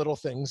but not little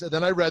things. And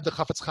then I read the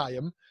Chafetz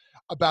Chaim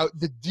about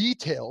the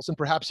details, and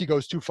perhaps he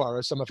goes too far,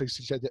 as some of us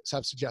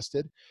have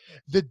suggested,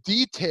 the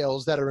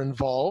details that are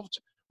involved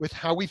with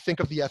how we think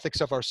of the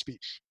ethics of our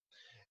speech.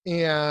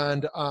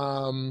 And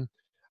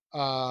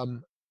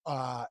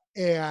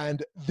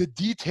the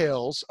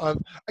details of,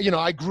 you know,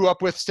 I grew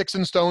up with sticks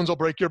and stones will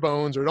break your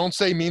bones, or don't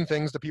say mean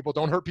things to people,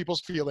 don't hurt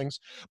people's feelings,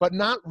 but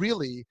not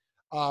really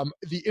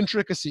the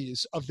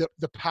intricacies of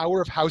the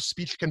power of how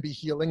speech can be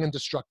healing and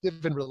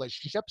destructive in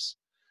relationships.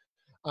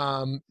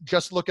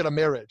 Just look at a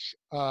marriage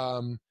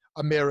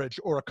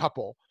or a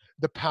couple,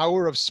 the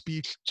power of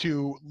speech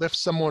to lift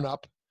someone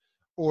up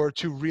or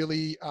to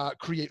really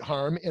create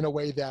harm in a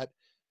way that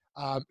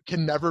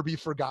can never be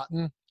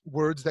forgotten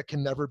words that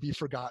can never be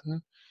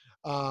forgotten,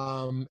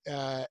 or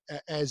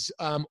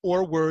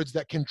words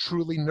that can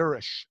truly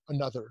nourish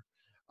another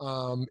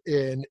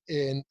in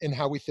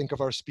how we think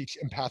of our speech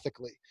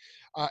empathically.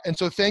 And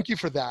so thank you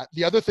for that.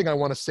 The other thing I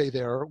want to say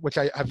there, which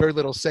I have very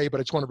little to say, but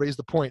I just want to raise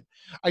the point.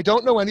 I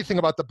don't know anything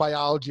about the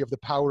biology of the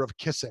power of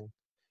kissing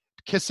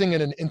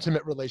in an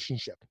intimate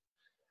relationship.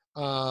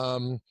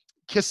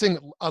 Kissing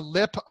a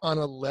lip on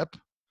a lip,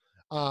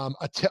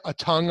 a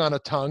tongue on a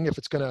tongue, if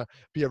it's going to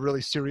be a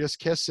really serious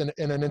kiss in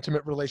an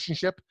intimate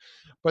relationship.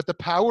 But the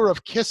power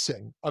of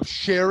kissing, of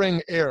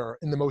sharing air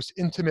in the most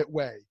intimate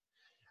way,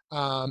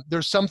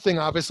 there's something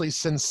obviously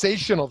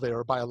sensational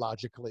there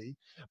biologically,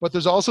 but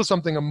there's also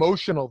something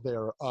emotional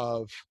there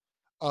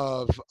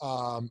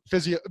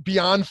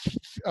beyond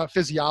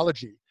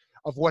physiology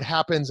of what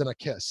happens in a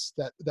kiss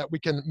that we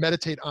can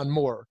meditate on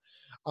more.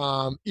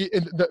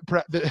 In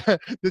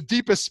the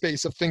deepest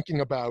space of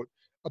thinking about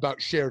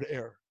shared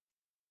air.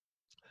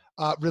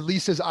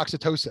 Releases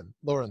oxytocin.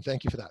 Lauren,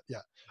 thank you for that.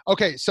 Yeah.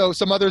 Okay, so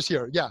some others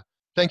here. Yeah,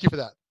 thank you for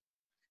that.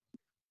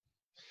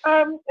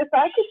 If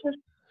I could just,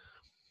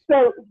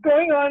 so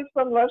going on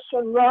from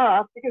Lashon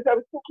Ra, because I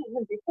was thinking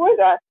even before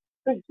that,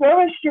 the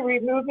Jewish, you're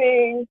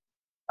removing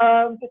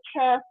the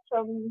chaff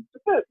from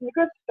the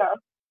good stuff.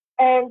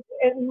 And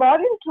in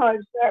modern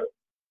times now,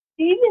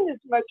 even as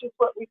much as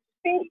what we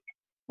speak,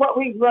 what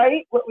we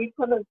write, what we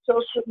put on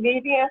social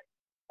media,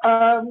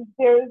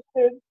 there's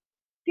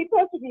people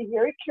have to be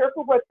very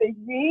careful what they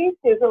read.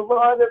 There's a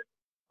lot of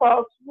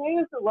false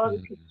news, a lot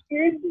of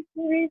conspiracy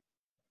theories.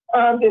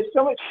 There's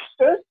so much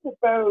stress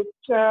about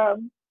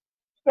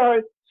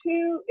SARS-2.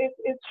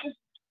 It's just,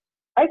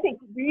 I think,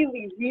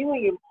 really,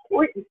 really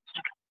important.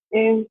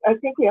 And I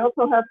think we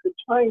also have to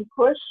try and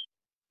push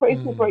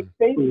places like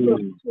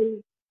Facebook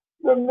to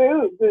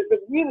remove the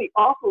really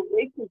awful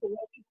racism,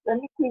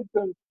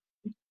 anti-Semitism,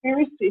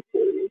 conspiracy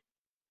theories.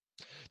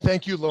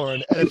 Thank you,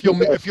 Lauren. And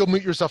if you'll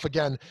mute yourself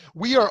again,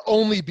 we are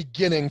only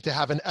beginning to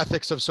have an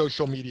ethics of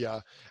social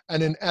media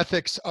and an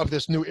ethics of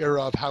this new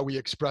era of how we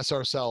express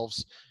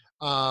ourselves.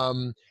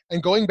 And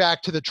going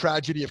back to the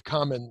tragedy of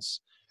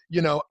commons,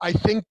 I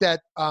think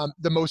that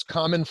the most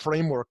common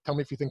framework, tell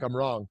me if you think I'm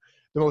wrong,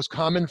 the most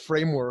common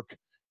framework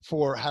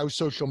for how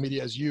social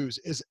media is used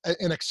is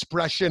an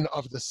expression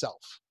of the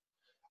self,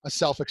 a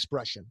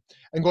self-expression.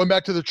 And going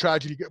back to the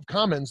tragedy of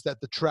commons,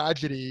 that the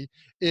tragedy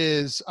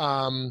is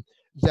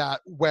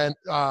that when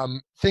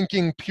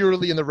thinking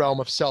purely in the realm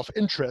of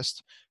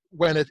self-interest,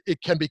 when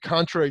it can be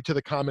contrary to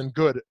the common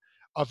good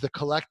of the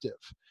collective.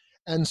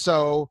 And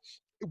so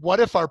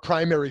what if our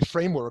primary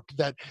framework,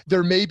 that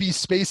there may be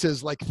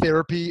spaces like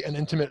therapy and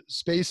intimate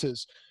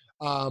spaces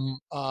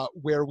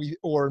where we,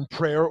 or in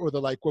prayer or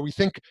the like, where we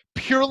think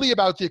purely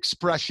about the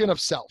expression of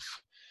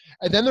self.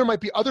 And then there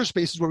might be other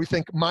spaces where we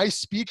think my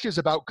speech is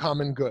about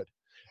common good.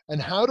 And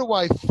how do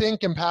I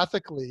think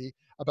empathically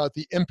about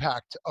the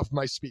impact of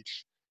my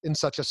speech in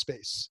such a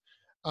space?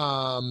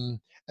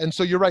 And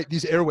so you're right,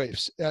 these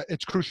airwaves,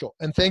 it's crucial.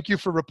 And thank you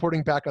for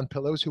reporting back on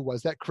pillows. Who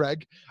was that?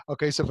 Craig.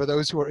 Okay, so for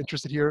those who are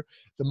interested here,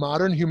 the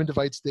modern human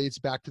device dates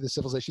back to the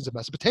civilizations of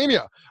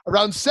Mesopotamia,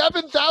 around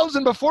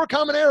 7,000 before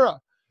Common Era,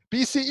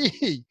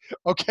 BCE.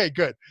 Okay,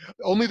 good.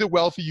 Only the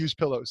wealthy use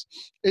pillows.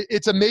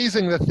 It's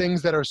amazing the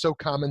things that are so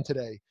common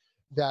today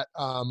that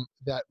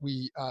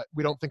we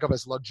don't think of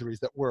as luxuries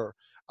that were.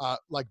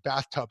 Like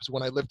bathtubs.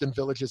 When I lived in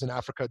villages in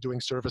Africa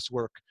doing service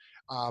work,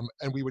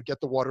 and we would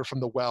get the water from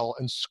the well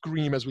and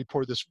scream as we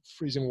poured this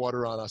freezing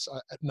water on us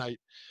at night.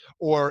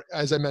 Or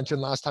as I mentioned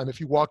last time,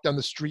 if you walk down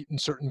the street in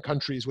certain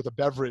countries with a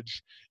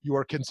beverage, you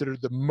are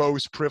considered the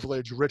most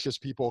privileged,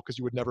 richest people because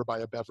you would never buy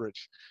a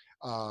beverage,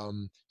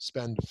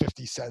 spend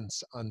 50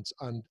 cents on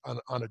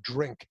a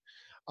drink.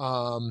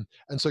 And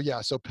so,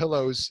 yeah, so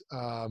pillows,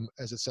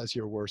 as it says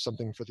here, were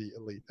something for the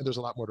elite. And there's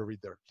a lot more to read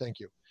there. Thank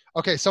you.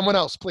 Okay, someone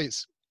else,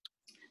 please.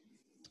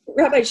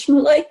 Rabbi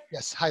Shmuley?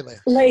 Yes, hi,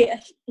 Leah.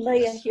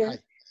 Leah here.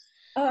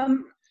 Hi.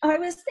 I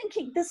was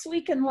thinking this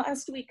week and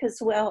last week as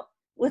well,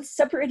 with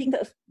separating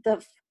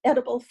the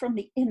edible from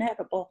the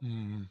inedible,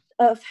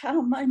 of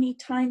how many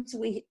times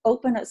we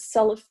open a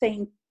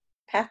cellophane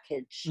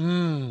package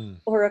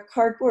or a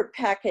cardboard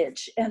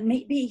package, and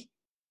maybe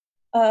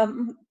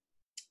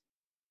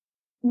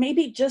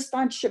just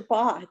on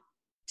Shabbat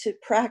to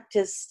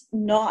practice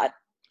not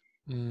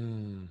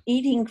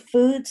eating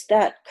foods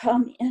that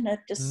come in a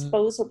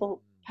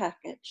disposable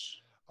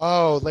package.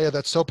 Oh, Leah,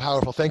 that's so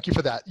powerful. Thank you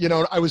for that.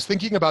 I was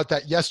thinking about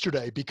that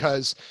yesterday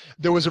because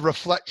there was a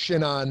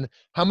reflection on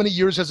how many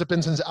years has it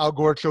been since Al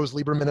Gore chose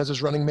Lieberman as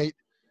his running mate?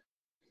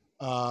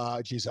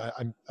 What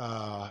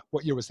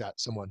year was that?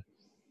 Someone?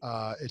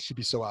 It should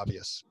be so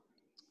obvious.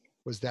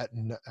 Was that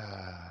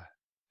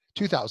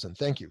 2000?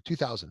 Thank you,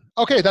 2000.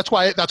 Okay, that's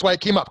why it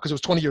came up, because it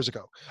was 20 years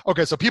ago.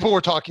 Okay, so people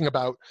were talking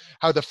about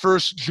how the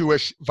first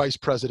Jewish vice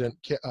president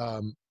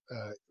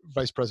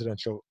vice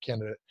presidential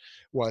candidate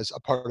was a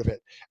part of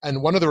it.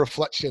 And one of the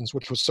reflections,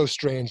 which was so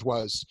strange,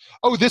 was,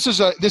 oh, this is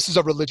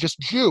a religious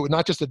Jew,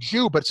 not just a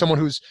Jew, but someone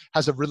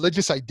has a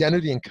religious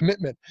identity and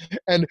commitment.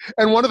 And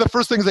one of the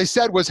first things they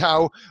said was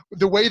how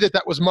the way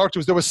that was marked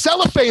was there was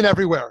cellophane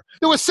everywhere.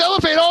 There was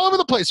cellophane all over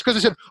the place, because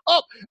they said,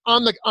 oh,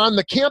 on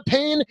the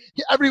campaign,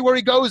 everywhere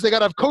he goes, they got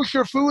to have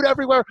kosher food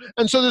everywhere.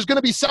 And so there's going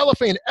to be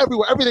cellophane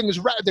everywhere. Everything is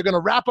they're going to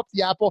wrap up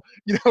the apple.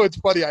 You know, it's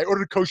funny. I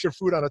ordered kosher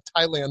food on a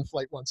Thailand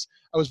flight once.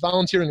 I was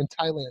volunteering in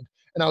Thailand,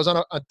 and I was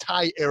on a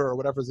Thai Air or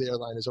whatever the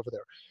airline is over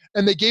there.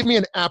 And they gave me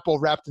an apple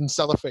wrapped in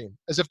cellophane,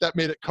 as if that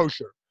made it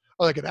kosher.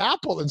 I'm like, an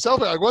apple in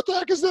cellophane? Like, what the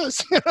heck is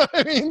this? You know what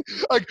I mean?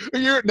 Like,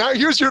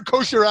 here's your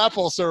kosher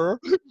apple, sir.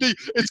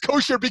 It's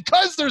kosher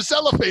because there's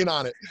cellophane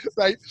on it,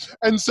 right?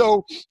 And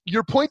so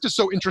your point is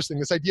so interesting,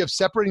 this idea of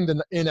separating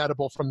the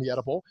inedible from the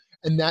edible,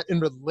 and that in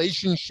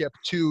relationship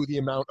to the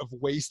amount of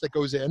waste that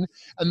goes in,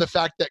 and the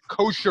fact that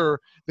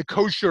the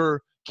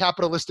kosher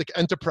capitalistic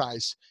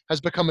enterprise has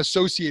become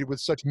associated with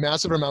such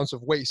massive amounts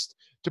of waste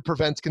to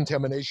prevent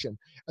contamination.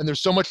 And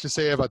there's so much to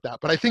say about that.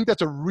 But I think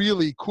that's a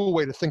really cool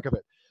way to think of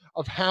it,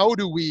 of how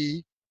do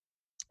we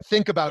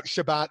think about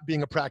Shabbat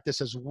being a practice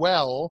as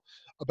well,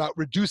 about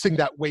reducing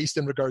that waste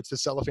in regards to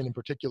cellophane in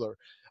particular.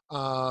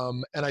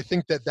 And I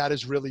think that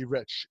is really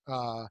rich,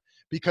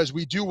 because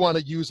we do want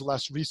to use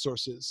less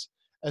resources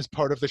as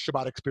part of the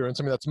Shabbat experience.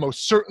 I mean, that's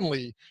most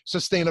certainly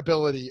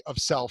sustainability of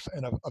self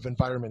and of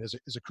environment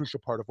is a crucial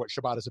part of what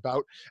Shabbat is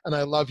about. And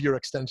I love your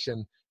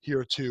extension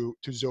here to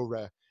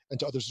Zoreh and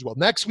to others as well.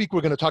 Next week, we're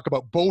going to talk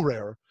about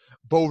Borer,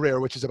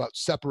 which is about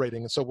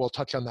separating. And so we'll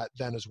touch on that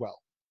then as well.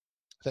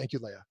 Thank you,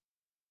 Leah.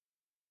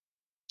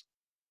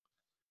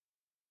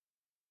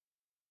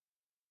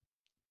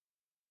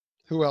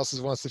 Who else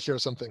wants to share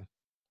something?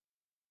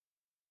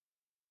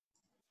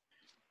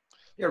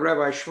 Yeah,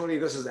 Rabbi Shmuley,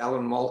 this is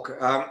Alan Malk.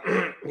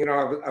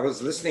 I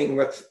was listening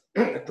with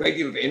a great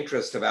deal of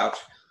interest about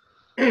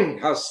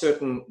how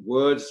certain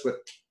words that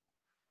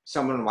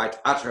someone might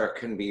utter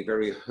can be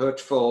very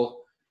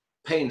hurtful,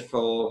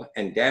 painful,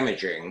 and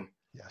damaging.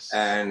 Yes.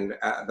 And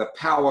the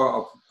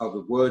power of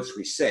the words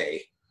we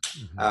say,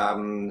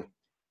 and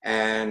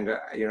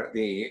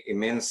the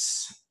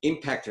immense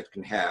impact it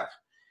can have.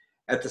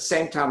 At the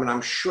same time, and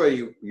I'm sure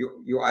you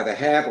either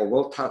have or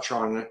will touch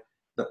on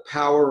the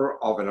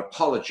power of an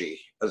apology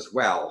as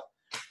well,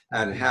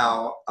 and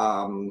how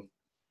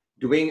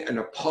doing an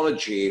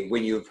apology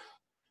when you've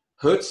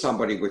hurt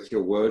somebody with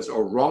your words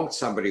or wronged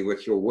somebody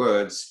with your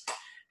words,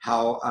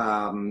 how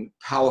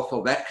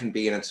powerful that can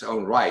be in its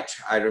own right.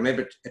 I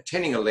remember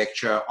attending a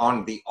lecture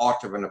on the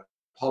art of an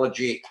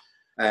apology,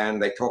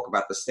 and they talk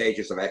about the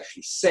stages of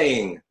actually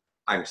saying,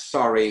 I'm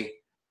sorry,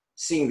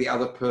 seeing the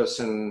other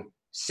person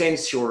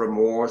sense your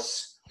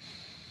remorse,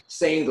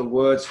 saying the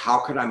words, how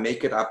can I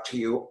make it up to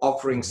you,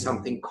 offering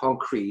something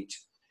concrete,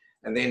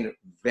 and then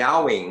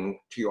vowing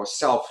to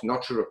yourself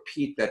not to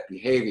repeat that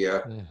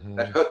behavior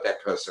that hurt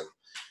that person.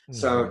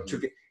 So,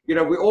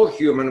 we're all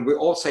human. We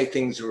all say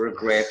things we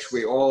regret.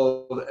 We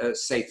all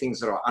say things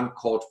that are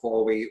uncalled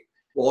for. We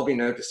all be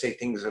known to say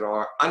things that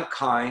are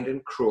unkind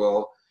and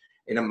cruel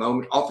in a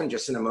moment, often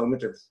just in a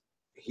moment of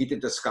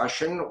heated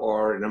discussion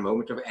or in a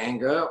moment of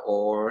anger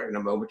or in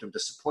a moment of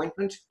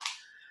disappointment.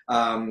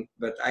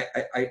 But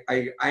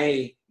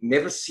I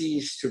never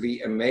cease to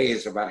be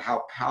amazed about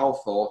how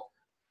powerful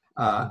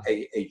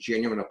a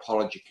genuine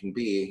apology can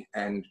be,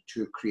 and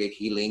to create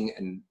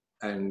healing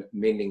and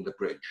mending the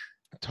bridge.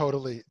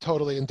 Totally.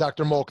 And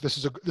Dr. Molk, this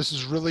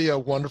is really a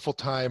wonderful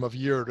time of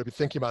year to be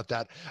thinking about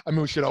that. I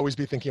mean, we should always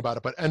be thinking about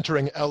it, but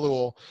entering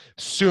Elul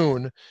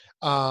soon.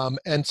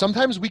 And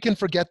sometimes we can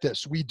forget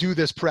this. We do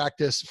this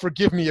practice.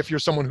 Forgive me if you're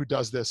someone who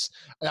does this.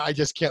 I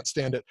just can't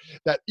stand it.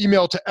 That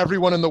email to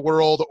everyone in the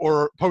world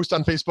or post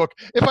on Facebook,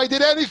 if I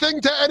did anything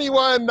to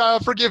anyone,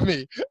 forgive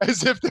me,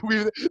 as if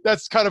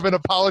that's kind of an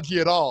apology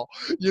at all,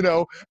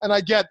 And I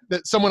get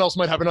that someone else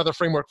might have another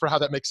framework for how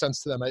that makes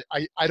sense to them.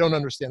 I don't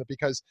understand it,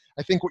 because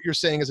I think what you're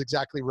saying is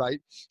exactly right,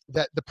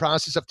 that the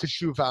process of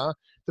teshuvah,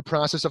 the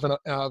process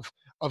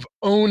of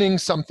owning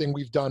something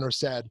we've done or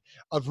said,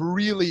 of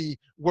really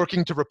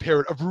working to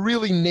repair it, of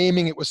really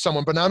naming it with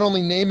someone, but not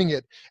only naming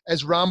it,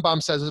 as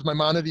Rambam says, as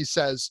Maimonides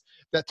says,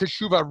 that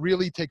teshuvah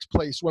really takes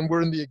place when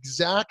we're in the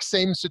exact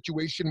same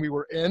situation we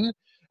were in,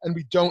 and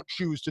we don't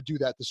choose to do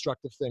that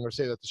destructive thing or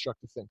say that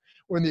destructive thing.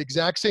 We're in the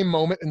exact same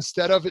moment.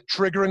 Instead of it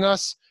triggering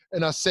us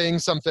and us saying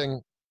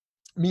something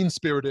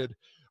mean-spirited,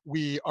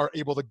 we are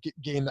able to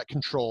gain that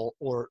control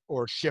or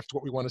shift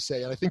what we want to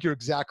say. And I think you're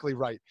exactly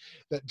right,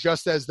 that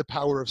just as the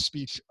power of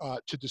speech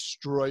to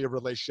destroy a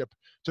relationship,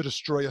 to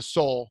destroy a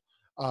soul,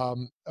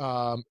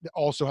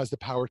 also has the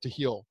power to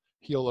heal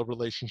a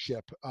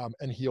relationship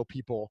and heal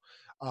people.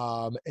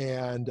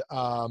 And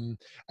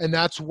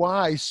that's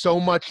why so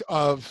much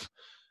of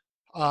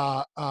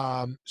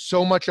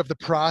the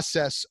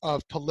process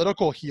of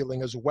political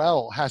healing as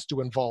well has to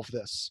involve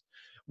this,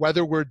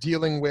 whether we're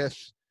dealing with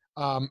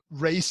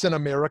race in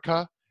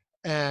America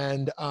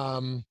and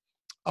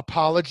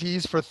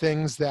apologies for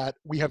things that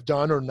we have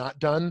done or not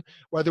done,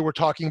 whether we're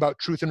talking about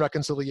truth and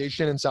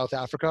reconciliation in South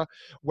Africa,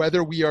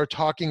 whether we are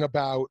talking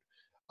about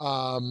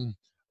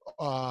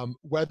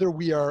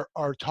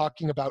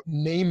talking about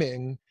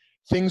naming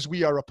things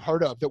we are a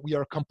part of, that we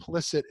are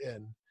complicit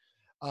in,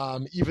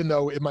 even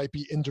though it might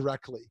be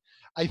indirectly.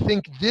 I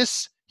think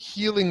this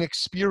healing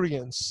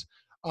experience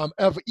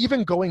of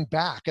even going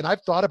back, and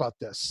I've thought about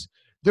this,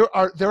 there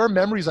are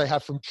memories I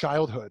have from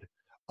childhood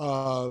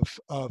of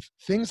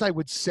things I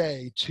would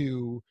say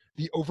to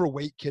the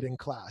overweight kid in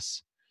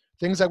class,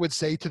 things I would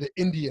say to the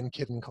Indian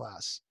kid in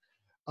class,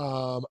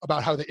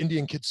 about how the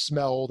Indian kid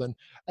smelled. And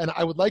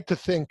I would like to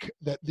think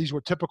that these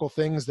were typical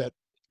things that,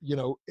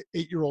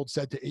 8-year-olds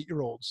said to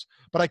 8-year-olds,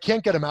 but I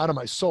can't get them out of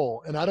my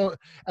soul. And I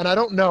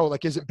don't know,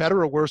 like, is it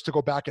better or worse to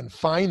go back and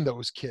find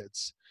those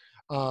kids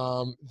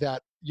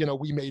that,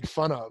 we made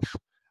fun of,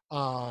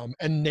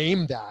 and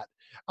name that?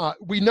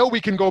 We know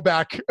we can go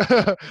back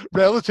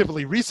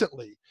relatively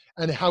recently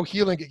and how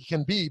healing it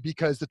can be,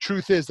 because the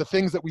truth is the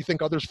things that we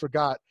think others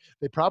forgot,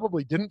 they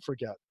probably didn't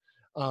forget,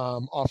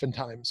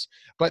 oftentimes.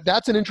 But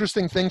that's an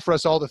interesting thing for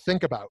us all to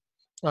think about.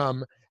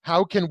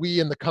 How can we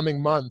in the coming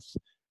month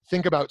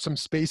think about some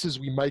spaces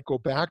we might go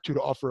back to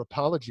offer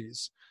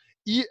apologies?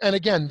 And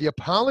again, the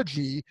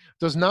apology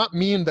does not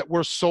mean that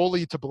we're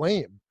solely to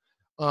blame.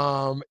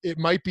 It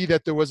might be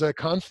that there was a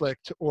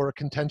conflict or a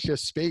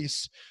contentious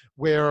space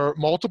where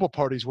multiple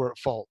parties were at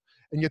fault,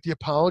 and yet the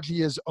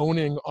apology is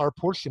owning our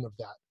portion of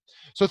that.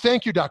 So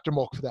thank you, Dr.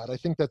 Molk, for that. I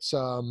think that's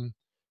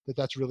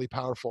really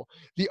powerful.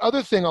 The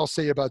other thing I'll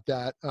say about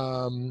that,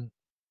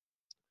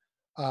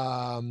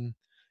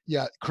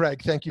 yeah,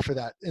 Craig, thank you for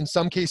that. In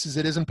some cases,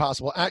 it is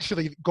impossible.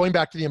 Actually, going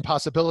back to the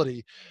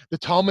impossibility, the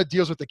Talmud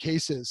deals with the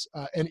cases,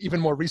 and even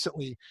more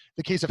recently,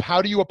 the case of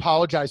how do you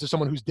apologize to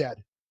someone who's dead?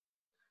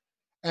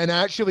 And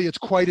actually, it's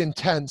quite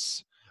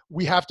intense.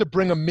 We have to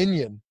bring a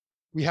minyan.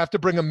 We have to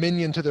bring a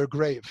minyan to their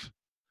grave.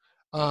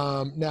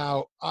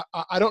 Now,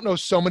 I don't know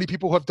so many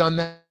people who have done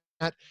that.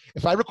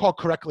 If I recall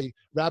correctly,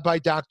 Rabbi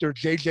Dr.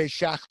 J.J.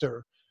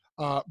 Schachter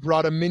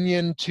brought a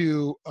minyan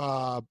to,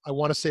 I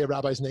want to say a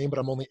rabbi's name, but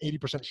I'm only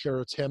 80% sure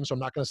it's him, so I'm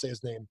not going to say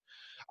his name.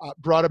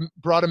 Brought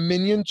a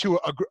minyan to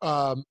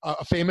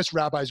a famous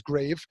rabbi's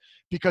grave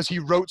because he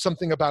wrote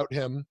something about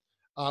him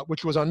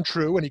which was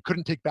untrue, and he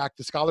couldn't take back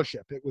the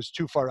scholarship. It was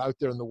too far out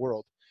there in the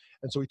world.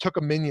 And so he took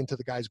a minyan to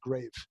the guy's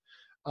grave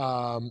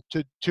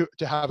to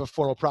have a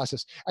formal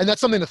process. And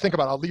that's something to think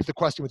about. I'll leave the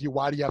question with you.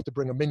 Why do you have to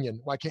bring a minyan?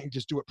 Why can't you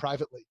just do it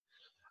privately?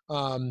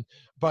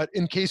 But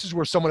in cases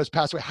where someone has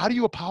passed away, how do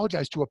you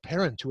apologize to a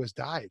parent who has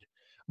died?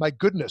 My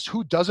goodness,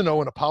 who doesn't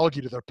owe an apology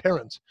to their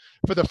parents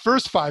for the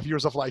first 5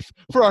 years of life,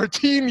 for our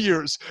teen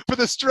years, for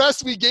the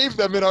stress we gave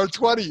them in our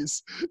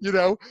 20s?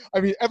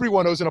 I mean,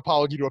 everyone owes an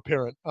apology to a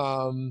parent.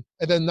 And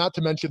then not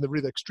to mention the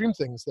really extreme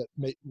things that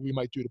we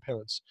might do to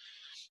parents.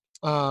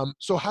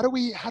 So how do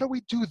we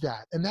do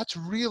that? And that's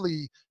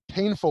really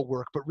painful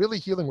work, but really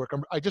healing work.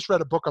 I just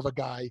read a book of a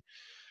guy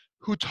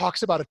who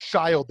talks about a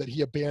child that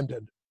he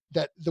abandoned,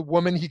 that the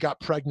woman he got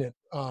pregnant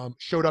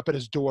showed up at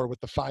his door with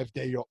the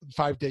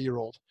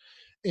 5-day-old.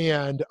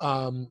 And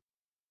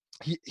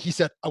he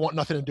said, I want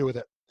nothing to do with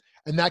it.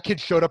 And that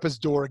kid showed up his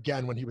door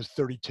again when he was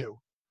 32.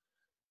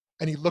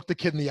 And he looked the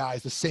kid in the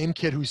eyes, the same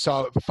kid who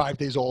saw it at 5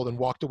 days old, and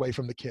walked away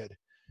from the kid.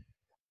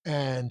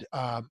 And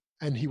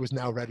he was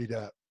now ready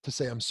to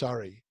say, I'm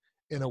sorry,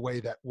 in a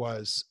way that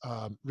was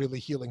really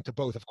healing to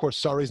both. Of course,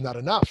 sorry is not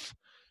enough.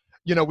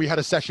 We had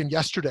a session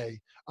yesterday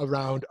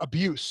around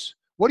abuse.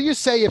 What do you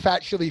say if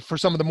actually, for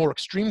some of the more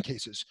extreme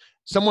cases,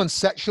 someone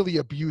sexually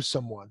abused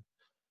someone?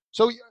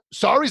 So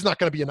sorry is not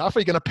going to be enough. Are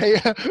you going to pay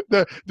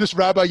this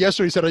rabbi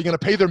yesterday said, are you going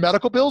to pay their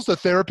medical bills, their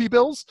therapy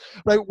bills,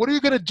 right? What are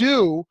you going to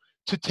do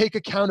to take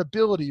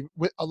accountability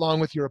along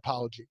with your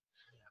apology?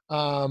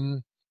 I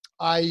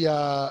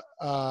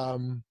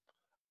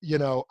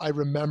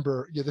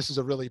remember, this is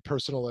a really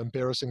personal,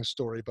 embarrassing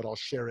story, but I'll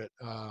share it.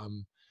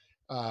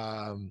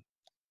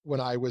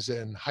 When I was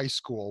in high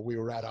school, we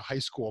were at a high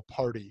school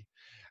party,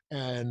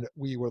 and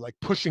we were like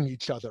pushing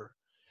each other,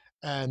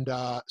 and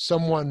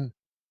someone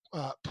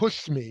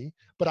pushed me,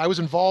 but I was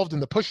involved in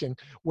the pushing,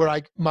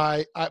 where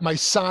my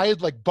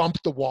side like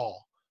bumped the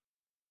wall,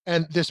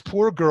 and this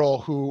poor girl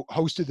who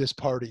hosted this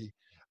party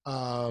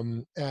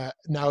now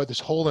had this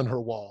hole in her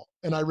wall.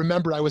 And I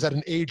remember I was at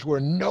an age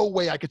where no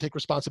way I could take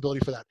responsibility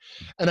for that,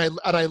 and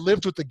I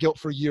lived with the guilt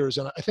for years.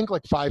 And I think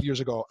like 5 years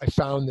ago, I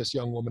found this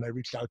young woman. I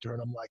reached out to her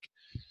and I'm like,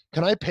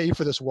 can I pay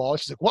for this wall?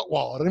 She's like, what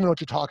wall? I don't even know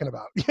what you're talking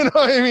about. You know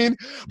what I mean?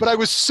 But it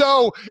was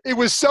so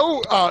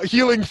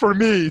healing for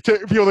me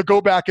to be able to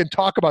go back and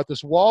talk about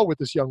this wall with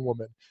this young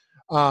woman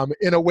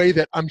in a way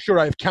that I'm sure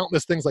I have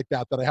countless things like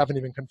that I haven't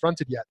even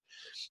confronted yet.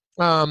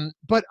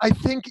 But I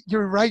think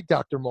you're right,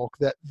 Dr. Molk,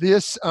 that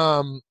this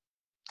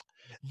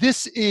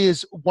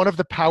is one of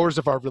the powers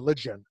of our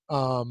religion,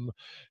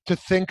 to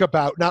think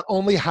about not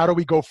only how do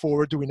we go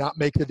forward, do we not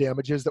make the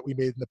damages that we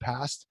made in the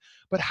past,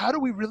 but how do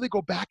we really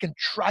go back and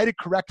try to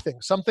correct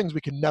things? Some things we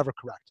can never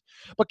correct,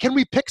 but can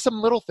we pick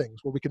some little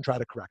things where we can try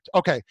to correct?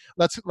 Okay,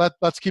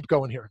 let's keep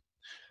going here.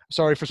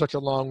 Sorry for such a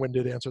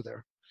long-winded answer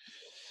there.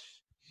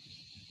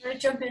 Can I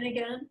jump in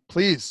again?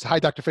 Please. Hi,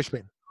 Dr.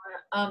 Fishbane.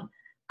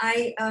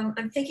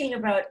 I'm thinking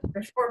about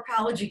before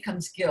apology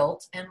comes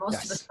guilt, and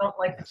most of us don't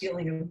like the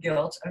feeling of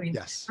guilt. I mean,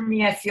 for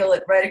me, I feel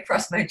it right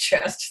across my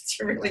chest. It's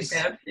a really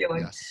bad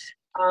feeling.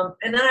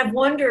 And then I've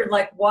wondered,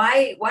 like,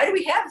 why do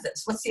we have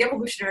this? What's the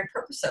evolutionary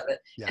purpose of it?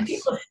 And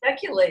people have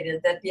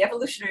speculated that the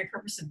evolutionary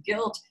purpose of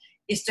guilt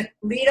is to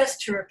lead us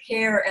to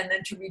repair and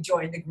then to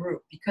rejoin the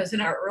group. Because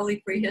in our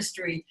early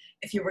prehistory,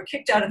 if you were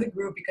kicked out of the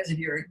group because of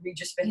your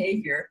egregious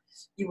behavior,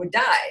 you would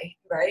die,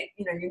 right?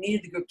 You know, you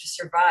needed the group to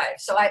survive.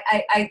 So I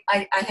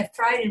have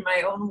tried in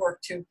my own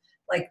work to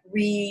like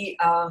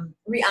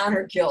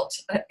re-honor guilt,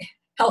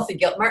 healthy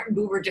guilt. Martin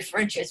Buber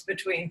differentiates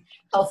between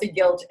healthy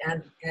guilt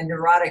and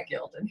neurotic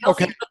guilt. And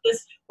healthy guilt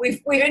is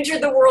we've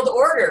injured the world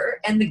order,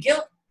 and the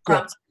guilt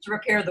prompts to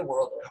repair the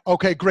world order.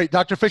 Okay, great.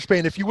 Dr.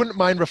 Fishbane, if you wouldn't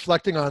mind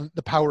reflecting on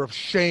the power of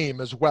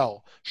shame as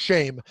well.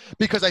 Shame.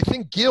 Because I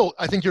think guilt,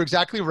 I think you're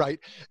exactly right,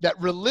 that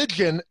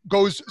religion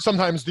goes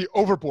sometimes the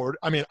overboard.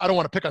 I mean, I don't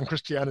want to pick on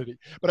Christianity,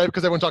 but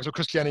because everyone talks about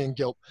Christianity and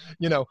guilt,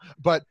 you know,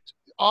 but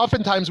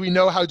oftentimes we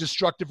know how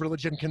destructive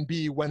religion can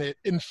be when it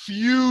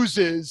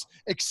infuses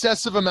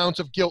excessive amounts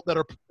of guilt that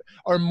are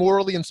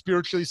morally and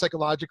spiritually,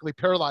 psychologically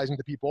paralyzing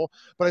to people.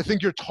 But I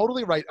think you're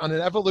totally right. On an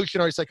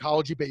evolutionary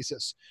psychology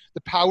basis,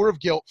 the power of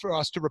guilt for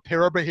us to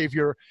repair our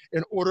behavior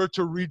in order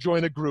to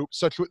rejoin a group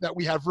such that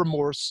we have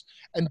remorse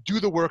and do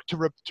the work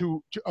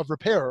of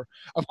repair.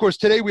 Of course,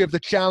 today we have the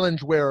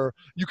challenge where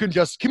you can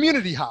just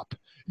community hop.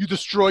 You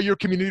destroy your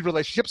community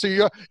relationship. So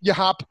you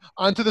hop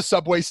onto the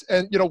subways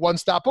and, you know, one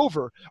stop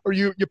over, or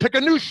you pick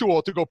a new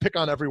shul to go pick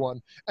on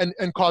everyone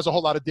and cause a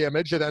whole lot of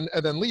damage and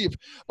then leave.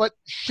 But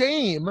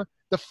shame,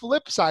 the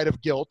flip side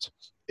of guilt,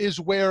 is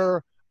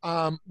where,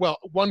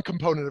 one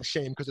component of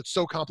shame, because it's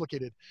so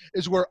complicated,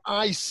 is where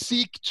I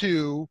seek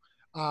to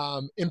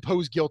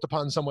impose guilt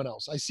upon someone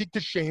else. I seek to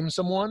shame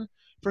someone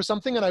for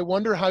something, and I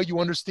wonder how you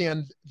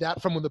understand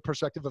that from the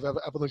perspective of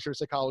evolutionary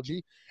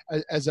psychology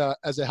as a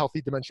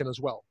healthy dimension as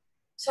well.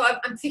 So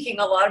I'm thinking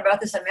a lot about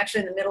this. I'm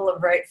actually in the middle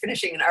of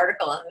finishing an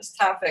article on this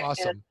topic.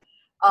 Awesome.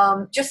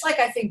 And just like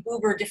I think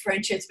Buber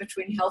differentiates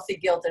between healthy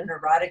guilt and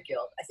neurotic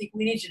guilt, I think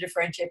we need to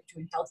differentiate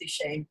between healthy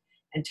shame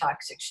and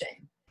toxic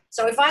shame.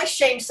 So if I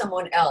shame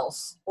someone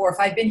else, or if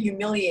I've been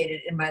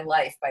humiliated in my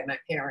life by my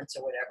parents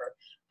or whatever,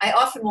 I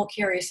often will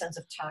carry a sense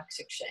of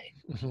toxic shame.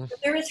 Mm-hmm. But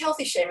there is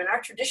healthy shame, and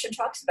our tradition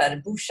talks about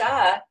it.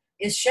 Busha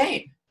is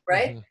shame,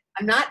 right? Mm-hmm.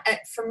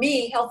 For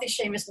me, healthy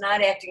shame is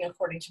not acting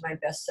according to my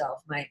best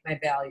self, my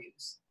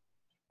values.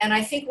 And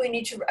I think we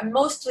need to,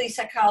 mostly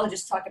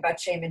psychologists talk about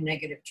shame in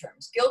negative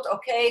terms. Guilt,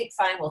 okay,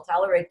 fine, we'll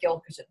tolerate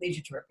guilt because it leads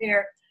you to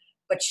repair.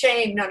 But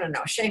shame, no.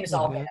 Shame is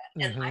all bad.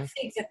 And I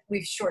think that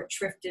we've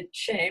short-shrifted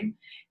shame,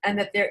 and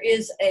that there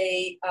is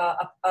a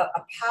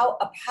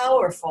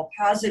powerful,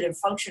 positive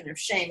function of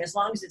shame as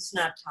long as it's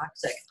not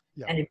toxic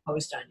and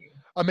imposed on you.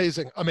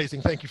 Amazing.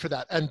 Thank you for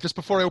that. And just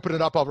before I open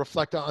it up, I'll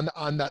reflect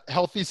on that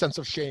healthy sense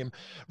of shame.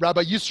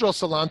 Rabbi Yisrael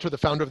Salanter, the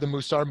founder of the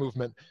Musar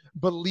movement,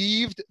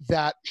 believed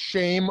that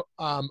shame,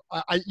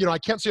 I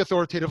can't say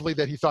authoritatively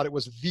that he thought it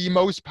was the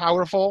most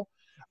powerful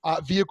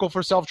vehicle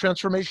for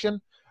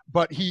self-transformation,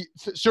 but he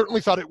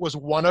certainly thought it was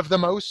one of the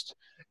most,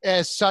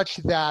 as such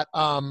that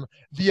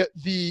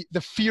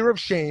the fear of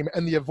shame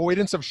and the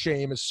avoidance of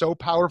shame is so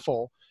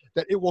powerful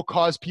that it will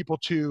cause people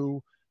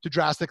to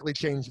drastically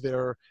change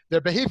their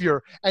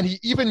behavior. And he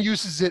even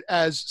uses it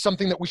as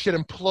something that we should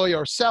employ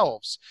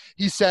ourselves.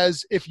 He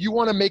says, if you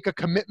want to make a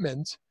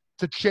commitment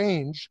to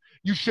change,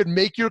 you should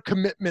make your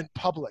commitment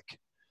public,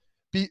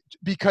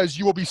 because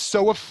you will be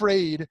so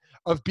afraid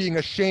of being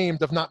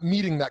ashamed of not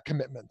meeting that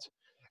commitment.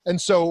 And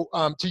so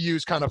to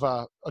use kind of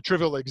a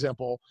trivial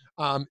example,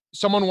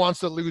 someone wants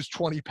to lose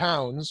 20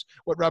 pounds.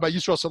 What Rabbi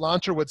Yisrael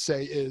Salanter would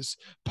say is,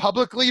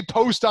 publicly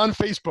post on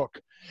Facebook,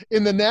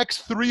 in the next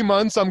 3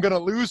 months, I'm going to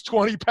lose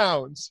 20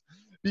 pounds,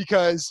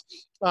 because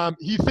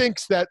he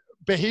thinks that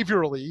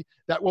behaviorally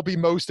that will be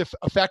most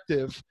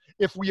effective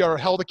if we are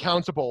held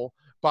accountable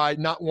by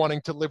not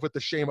wanting to live with the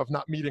shame of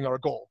not meeting our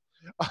goal.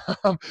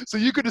 So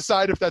you could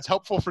decide if that's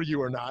helpful for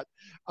you or not.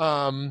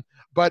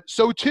 But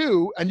so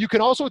too, and you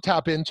can also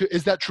tap into,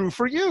 is that true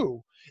for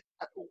you?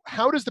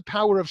 How does the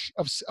power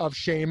of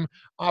shame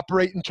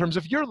operate in terms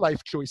of your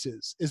life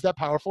choices? Is that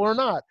powerful or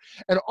not?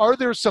 And are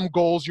there some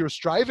goals you're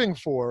striving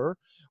for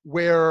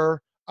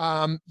where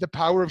the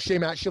power of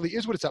shame actually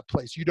is what it's at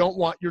place? You don't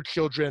want your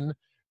children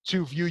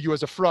to view you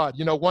as a fraud.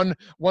 You know, one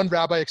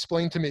rabbi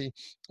explained to me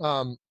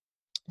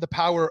the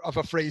power of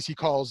a phrase he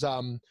calls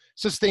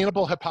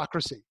sustainable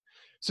hypocrisy.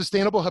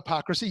 Sustainable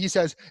hypocrisy, he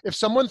says, if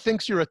someone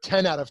thinks you're a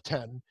 10 out of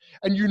 10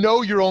 and you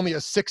know you're only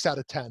a 6 out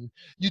of 10,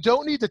 you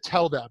don't need to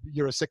tell them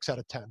you're a 6 out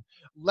of 10.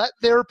 Let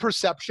their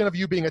perception of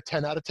you being a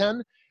 10 out of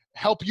 10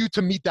 help you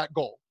to meet that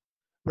goal,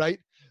 right?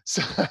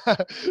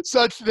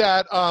 such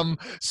that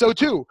so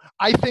too,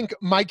 I think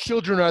my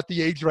children are at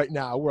the age right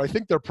now where I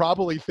think they're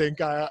probably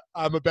think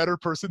I'm a better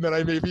person than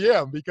I maybe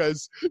am,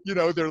 because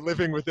they're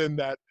living within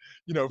that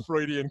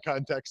Freudian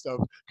context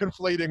of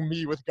conflating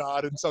me with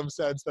God in some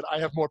sense, that I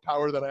have more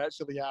power than I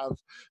actually have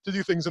to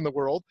do things in the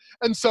world.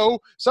 And so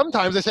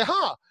sometimes I say,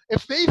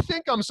 if they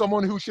think I'm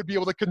someone who should be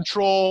able to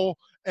control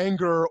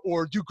anger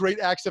or do great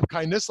acts of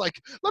kindness,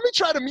 like, let me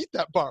try to meet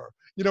that bar,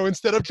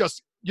 instead of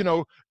just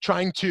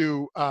trying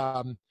to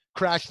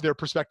crash their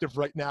perspective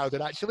right now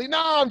that actually,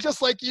 no, I'm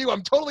just like you,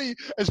 I'm totally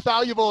as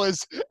valuable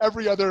as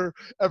every other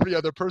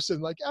person.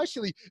 Like,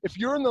 actually, if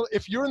you're in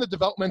the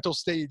developmental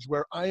stage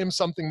where I am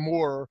something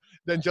more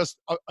than just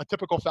a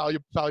typical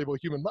valuable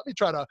human, let me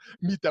try to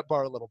meet that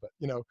bar a little bit,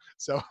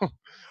 so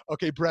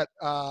okay, Brett.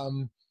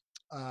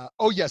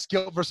 Oh yes,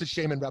 guilt versus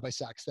shame, and Rabbi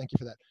Sachs, thank you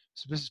for that.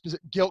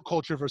 Guilt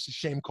culture versus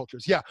shame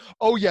cultures. Yeah.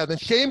 Oh yeah, the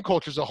shame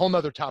culture is a whole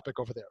nother topic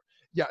over there.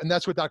 Yeah, and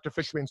that's what Dr.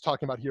 Fishman's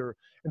talking about here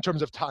in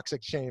terms of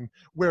toxic shame,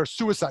 where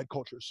suicide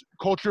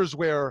cultures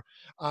where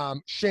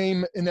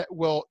shame in it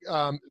will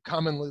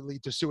commonly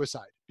lead to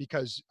suicide,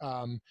 because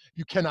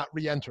you cannot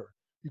re-enter.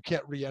 You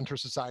can't re-enter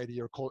society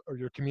or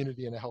your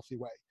community in a healthy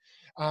way.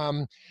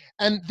 And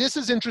this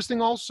is interesting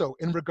also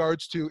in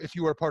regards to, if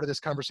you were a part of this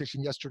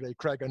conversation yesterday,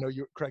 Craig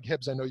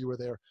Hibbs, I know you were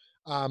there.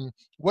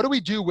 What do we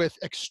do with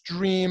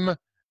extremely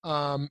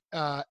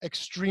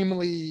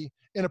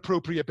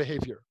inappropriate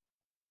behavior?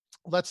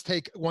 Let's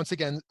take, once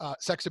again,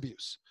 sex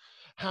abuse.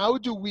 How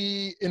do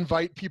we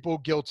invite people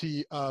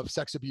guilty of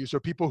sex abuse or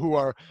people who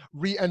are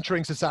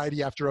re-entering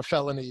society after a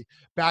felony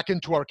back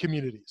into our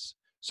communities?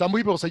 Some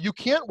people say you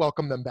can't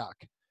welcome them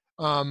back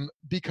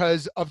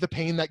because of the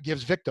pain that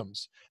gives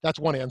victims. That's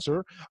one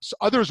answer. So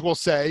others will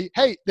say,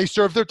 hey, they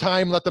served their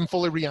time, let them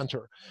fully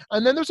re-enter.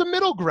 And then there's a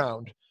middle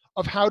ground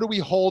of how do we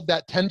hold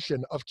that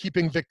tension of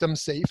keeping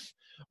victims safe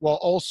while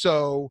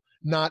also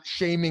not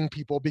shaming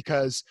people,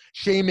 because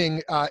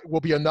shaming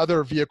will be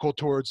another vehicle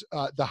towards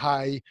the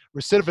high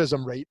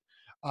recidivism rate,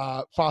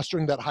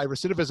 fostering that high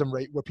recidivism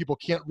rate where people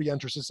can't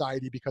re-enter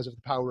society because of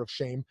the power of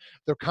shame.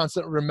 They're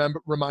constantly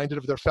reminded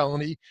of their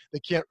felony. They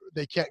can't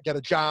get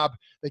a job.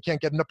 They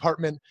can't get an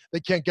apartment.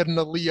 They can't get an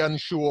aliyah in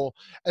shul.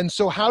 And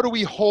so how do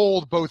we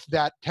hold both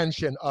that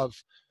tension of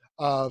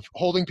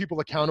holding people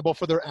accountable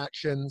for their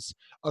actions,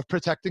 of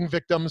protecting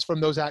victims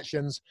from those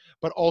actions,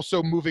 but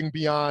also moving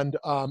beyond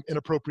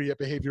inappropriate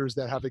behaviors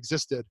that have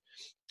existed,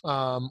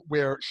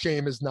 where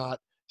shame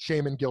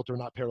and guilt are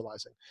not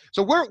paralyzing.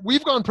 So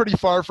we've gone pretty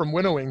far from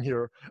winnowing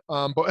here,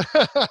 but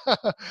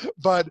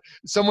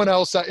someone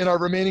else in our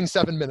remaining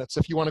 7 minutes,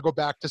 if you want to go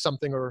back to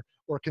something or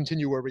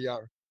continue where we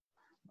are.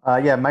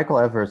 Yeah, Michael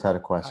Evers had a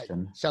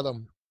question. Hi.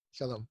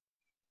 Shalom.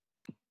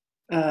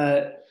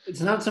 It's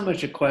not so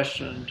much a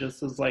question,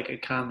 just as like a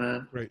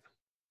comment. Right.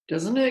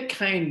 Doesn't it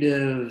kind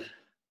of...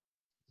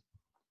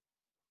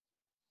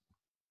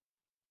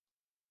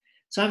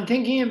 So I'm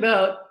thinking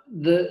about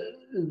the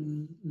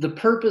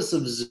purpose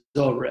of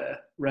Zoreh,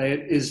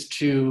 right, is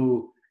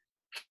to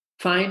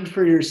find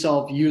for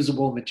yourself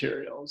usable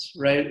materials,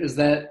 right? Is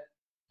that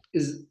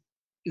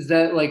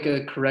like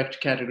a correct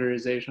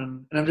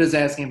categorization? And I'm just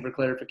asking for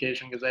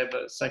clarification because I have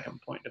a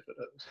second point if it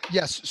is.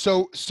 Yes.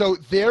 So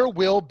there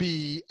will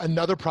be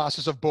another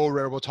process of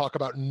borer we'll talk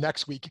about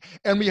next week.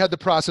 And we had the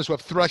process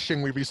of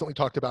threshing we recently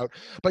talked about.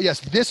 But yes,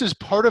 this is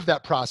part of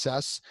that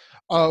process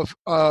of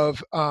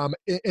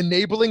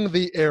enabling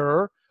the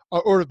air,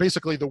 or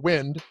basically the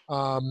wind,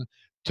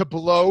 to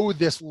blow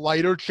this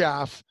lighter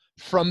chaff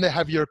from the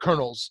heavier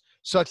kernels,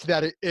 such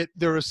that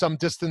there is some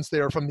distance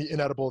there from the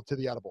inedible to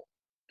the edible.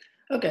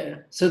 Okay,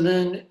 so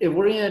then if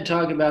we're going to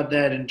talk about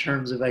that in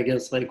terms of, I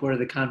guess, like where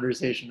the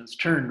conversation has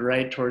turned,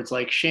 right, towards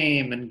like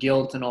shame and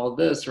guilt and all of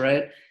this,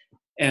 right?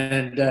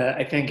 And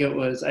I think it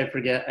was, I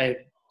forget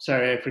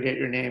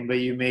your name, but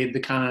you made the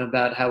comment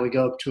about how we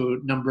go up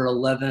to number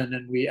 11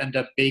 and we end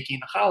up baking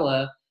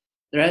challah.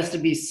 There has to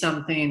be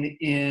something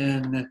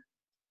in,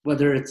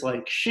 whether it's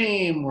like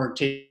shame or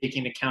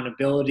taking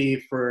accountability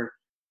for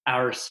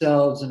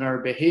ourselves and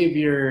our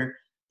behavior.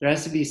 There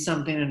has to be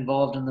something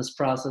involved in this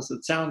process,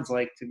 it sounds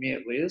like, to me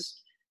at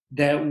least,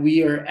 that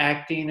we are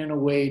acting in a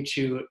way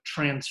to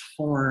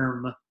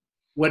transform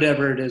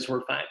whatever it is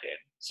we're finding.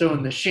 So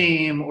in the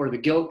shame or the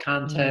guilt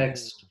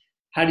context,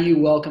 how do you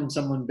welcome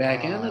someone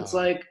back in? It's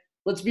like,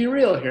 let's be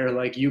real here.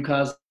 Like, you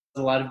caused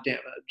a lot of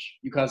damage.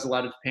 You caused a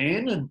lot of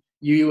pain, and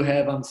you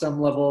have on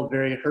some level a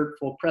very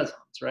hurtful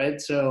presence,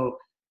 right? So,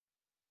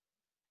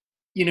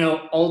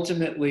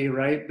 ultimately,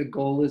 right, the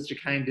goal is to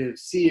kind of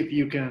see if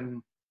you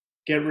can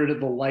get rid of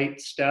the light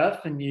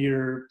stuff, and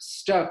you're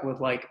stuck with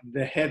like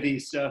the heavy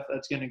stuff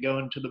that's going to go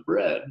into the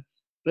bread.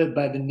 But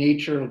by the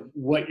nature of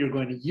what you're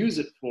going to use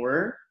it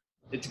for,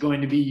 it's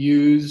going to be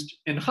used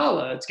in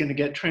challah. It's going to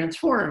get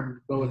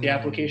transformed, but with the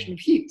application of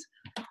heat.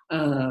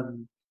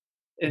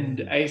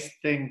 And I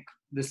think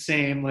the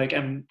same, like,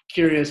 I'm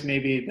curious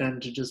maybe then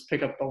to just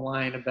pick up the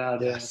line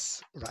about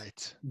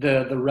right,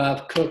 the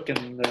Rav Kook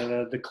and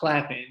the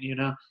clapping,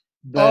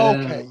 But,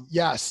 okay.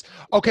 Yes.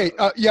 Okay.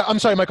 Yeah. I'm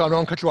sorry, Michael. I don't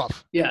want to cut you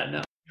off. Yeah.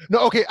 No. No,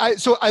 okay.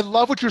 So I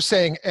love what you're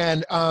saying,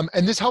 and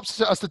this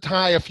helps us to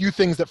tie a few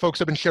things that folks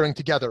have been sharing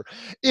together.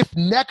 If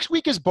next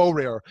week is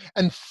Borer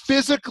and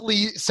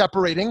physically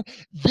separating,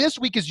 this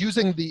week is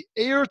using the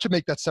air to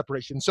make that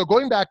separation. So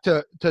going back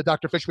to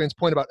Dr. Fishbane's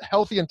point about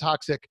healthy and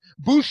toxic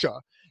busha,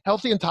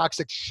 healthy and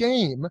toxic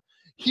shame,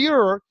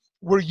 here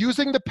we're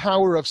using the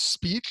power of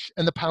speech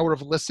and the power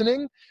of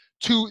listening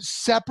to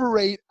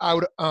separate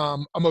out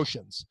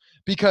emotions.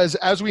 Because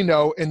as we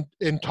know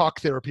in talk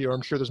therapy, or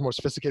I'm sure there's a more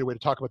sophisticated way to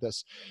talk about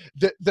this,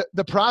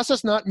 the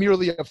process not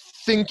merely of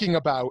thinking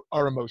about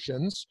our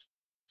emotions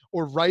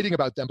or writing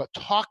about them, but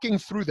talking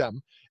through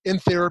them in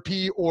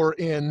therapy or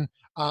in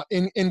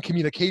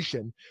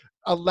communication,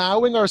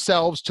 allowing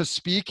ourselves to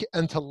speak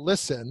and to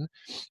listen,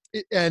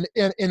 and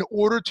in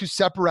order to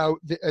separate out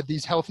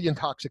these healthy and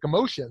toxic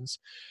emotions,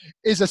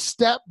 is a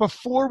step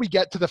before we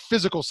get to the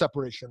physical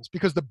separations.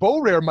 Because the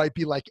Borer might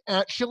be like,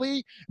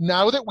 actually,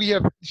 now that we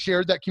have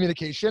shared that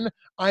communication,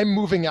 I'm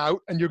moving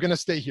out and you're going to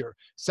stay here.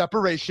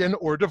 Separation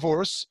or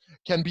divorce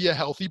can be a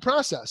healthy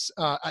process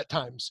at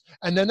times,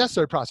 and a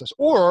necessary process.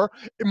 Or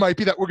it might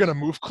be that we're going to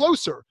move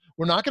closer.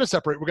 We're not going to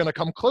separate. We're going to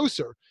come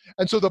closer.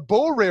 And so the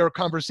Borer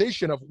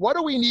conversation of what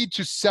do we need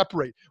to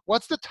separate?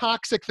 What's the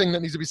toxic thing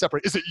that needs to be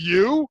separated? Is it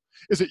you?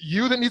 Is it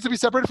you that needs to be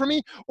separated from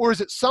me? Or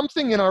is it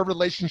something in our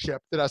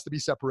relationship that has to be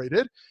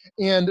separated?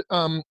 And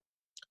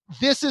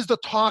this is the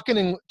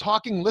talking,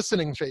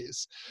 listening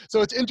phase.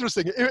 So it's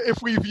interesting.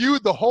 If we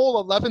viewed the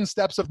whole 11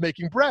 steps of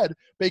baking bread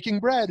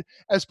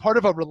as part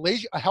of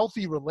a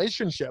healthy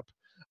relationship,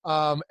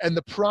 and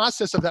the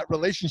process of that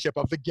relationship,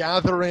 of the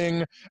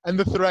gathering and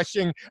the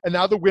threshing and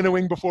now the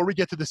winnowing before we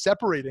get to the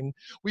separating,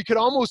 we could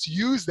almost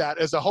use that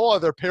as a whole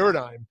other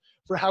paradigm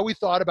for how we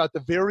thought about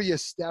the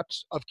various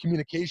steps of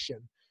communication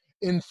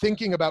in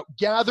thinking about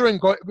gathering.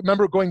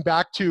 Remember, going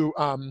back to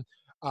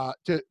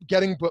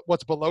getting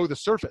what's below the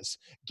surface.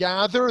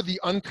 Gather the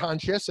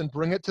unconscious and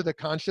bring it to the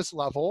conscious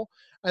level,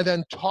 and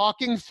then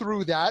talking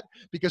through that,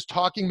 because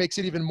talking makes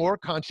it even more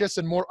conscious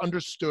and more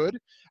understood.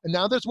 And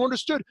now there's more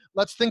understood,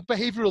 let's think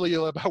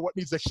behaviorally about what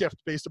needs to shift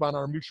based upon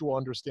our mutual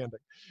understanding.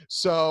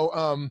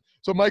 So,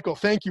 so Michael,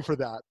 thank you for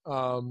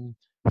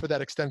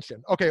that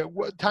extension. Okay,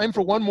 time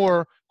for one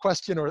more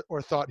question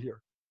or thought here.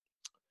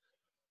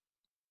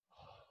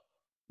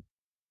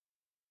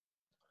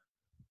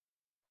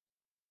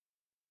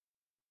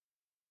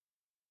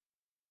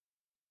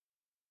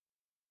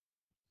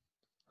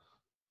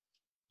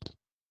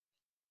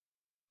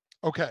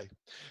 Okay,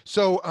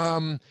 so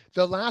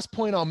the last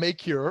point I'll make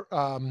here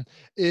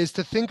is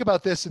to think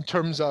about this in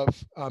terms of,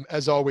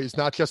 as always,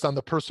 not just on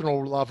the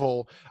personal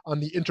level, on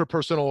the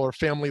interpersonal or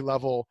family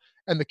level,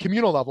 and the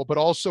communal level, but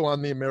also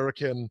on the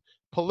American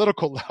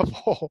political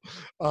level,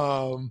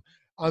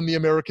 on the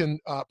American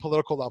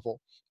political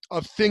level,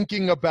 of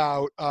thinking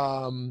about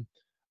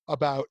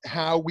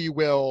how we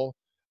will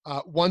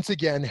once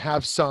again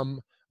have some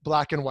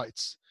black and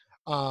whites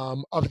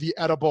of the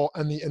edible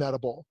and the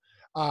inedible.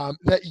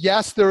 That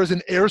yes, there is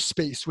an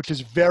airspace, which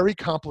is very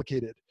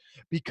complicated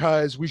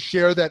because we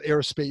share that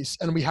airspace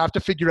and we have to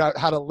figure out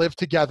how to live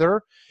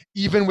together,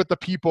 even with the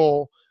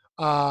people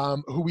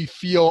who we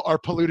feel are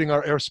polluting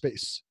our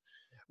airspace,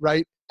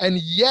 right?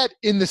 And yet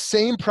in the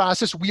same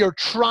process, we are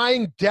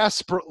trying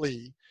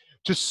desperately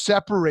to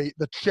separate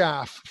the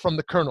chaff from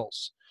the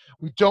kernels.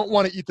 We don't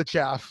want to eat the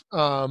chaff.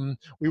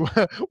 We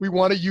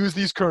want to use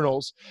these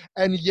kernels,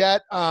 and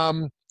yet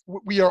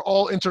we are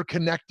all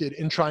interconnected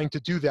in trying to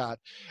do that.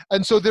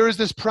 And so there is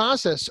this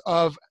process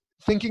of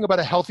thinking about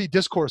a healthy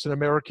discourse in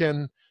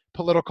American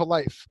political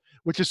life,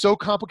 which is so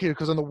complicated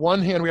because on the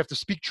one hand, we have to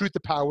speak truth to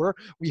power.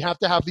 We have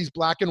to have these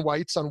black and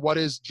whites on what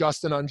is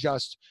just and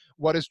unjust,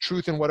 what is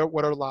truth and what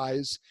are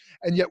lies.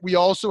 And yet we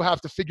also have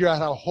to figure out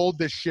how to hold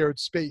this shared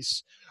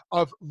space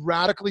of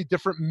radically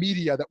different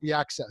media that we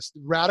access,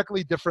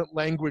 radically different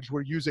language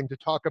we're using to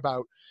talk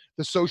about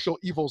the social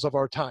evils of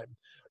our time,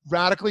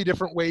 radically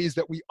different ways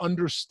that we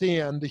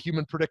understand the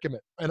human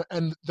predicament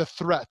and the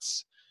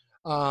threats.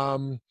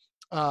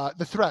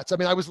 The threats. I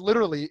mean, I was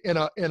literally in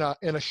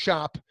a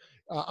shop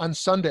on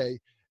Sunday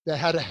that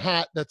had a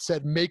hat that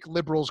said "Make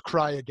liberals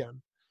cry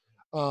again."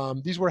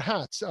 These were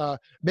hats.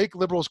 Make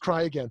liberals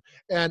cry again,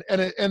 and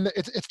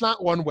it's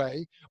not one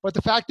way, but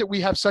the fact that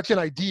we have such an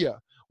idea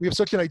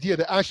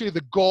that actually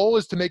the goal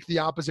is to make the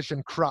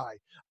opposition cry.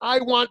 I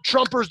want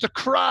Trumpers to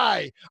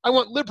cry. I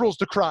want liberals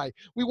to cry.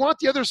 We want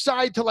the other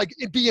side to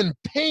be in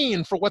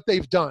pain for what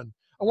they've done.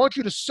 I want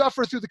you to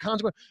suffer through the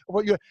consequence of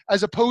what you,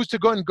 as opposed to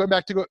going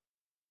back to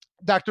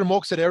Dr.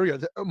 Molk said earlier,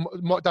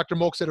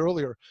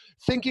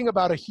 thinking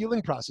about a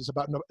healing process,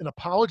 about an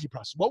apology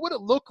process. What would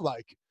it look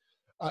like?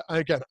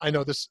 Again, I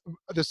know this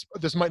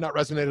might not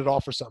resonate at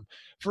all for some.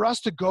 For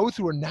us to go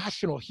through a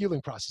national healing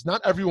process, not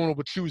everyone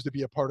will choose to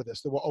be a part of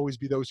this. There will always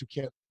be those who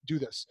can't do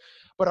this.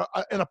 But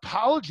an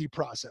apology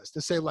process to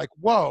say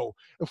whoa,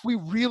 if we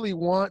really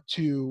want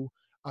to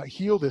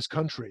heal this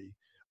country,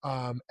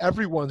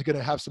 everyone's going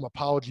to have some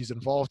apologies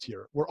involved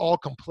here. We're all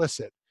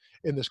complicit.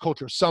 in this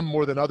culture, some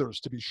more than others,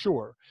 to be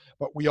sure,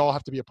 but we all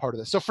have to be a part of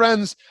this. So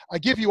friends, I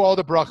give you all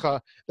the bracha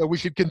that we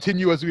should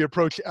continue as we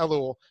approach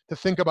Elul to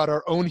think about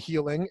our own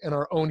healing and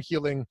our own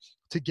healing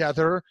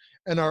together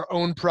and our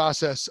own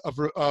process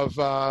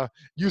of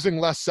using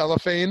less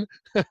cellophane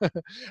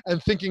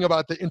and thinking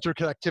about the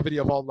interconnectivity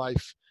of all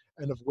life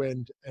and of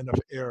wind and of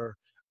air,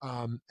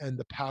 and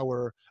the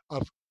power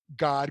of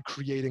God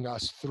creating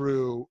us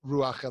through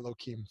Ruach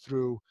Elokim,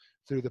 through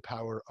the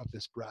power of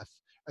this breath.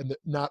 And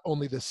not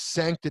only the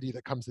sanctity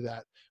that comes to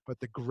that, but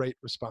the great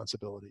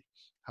responsibility.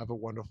 Have a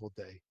wonderful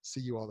day.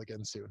 See you all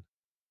again soon.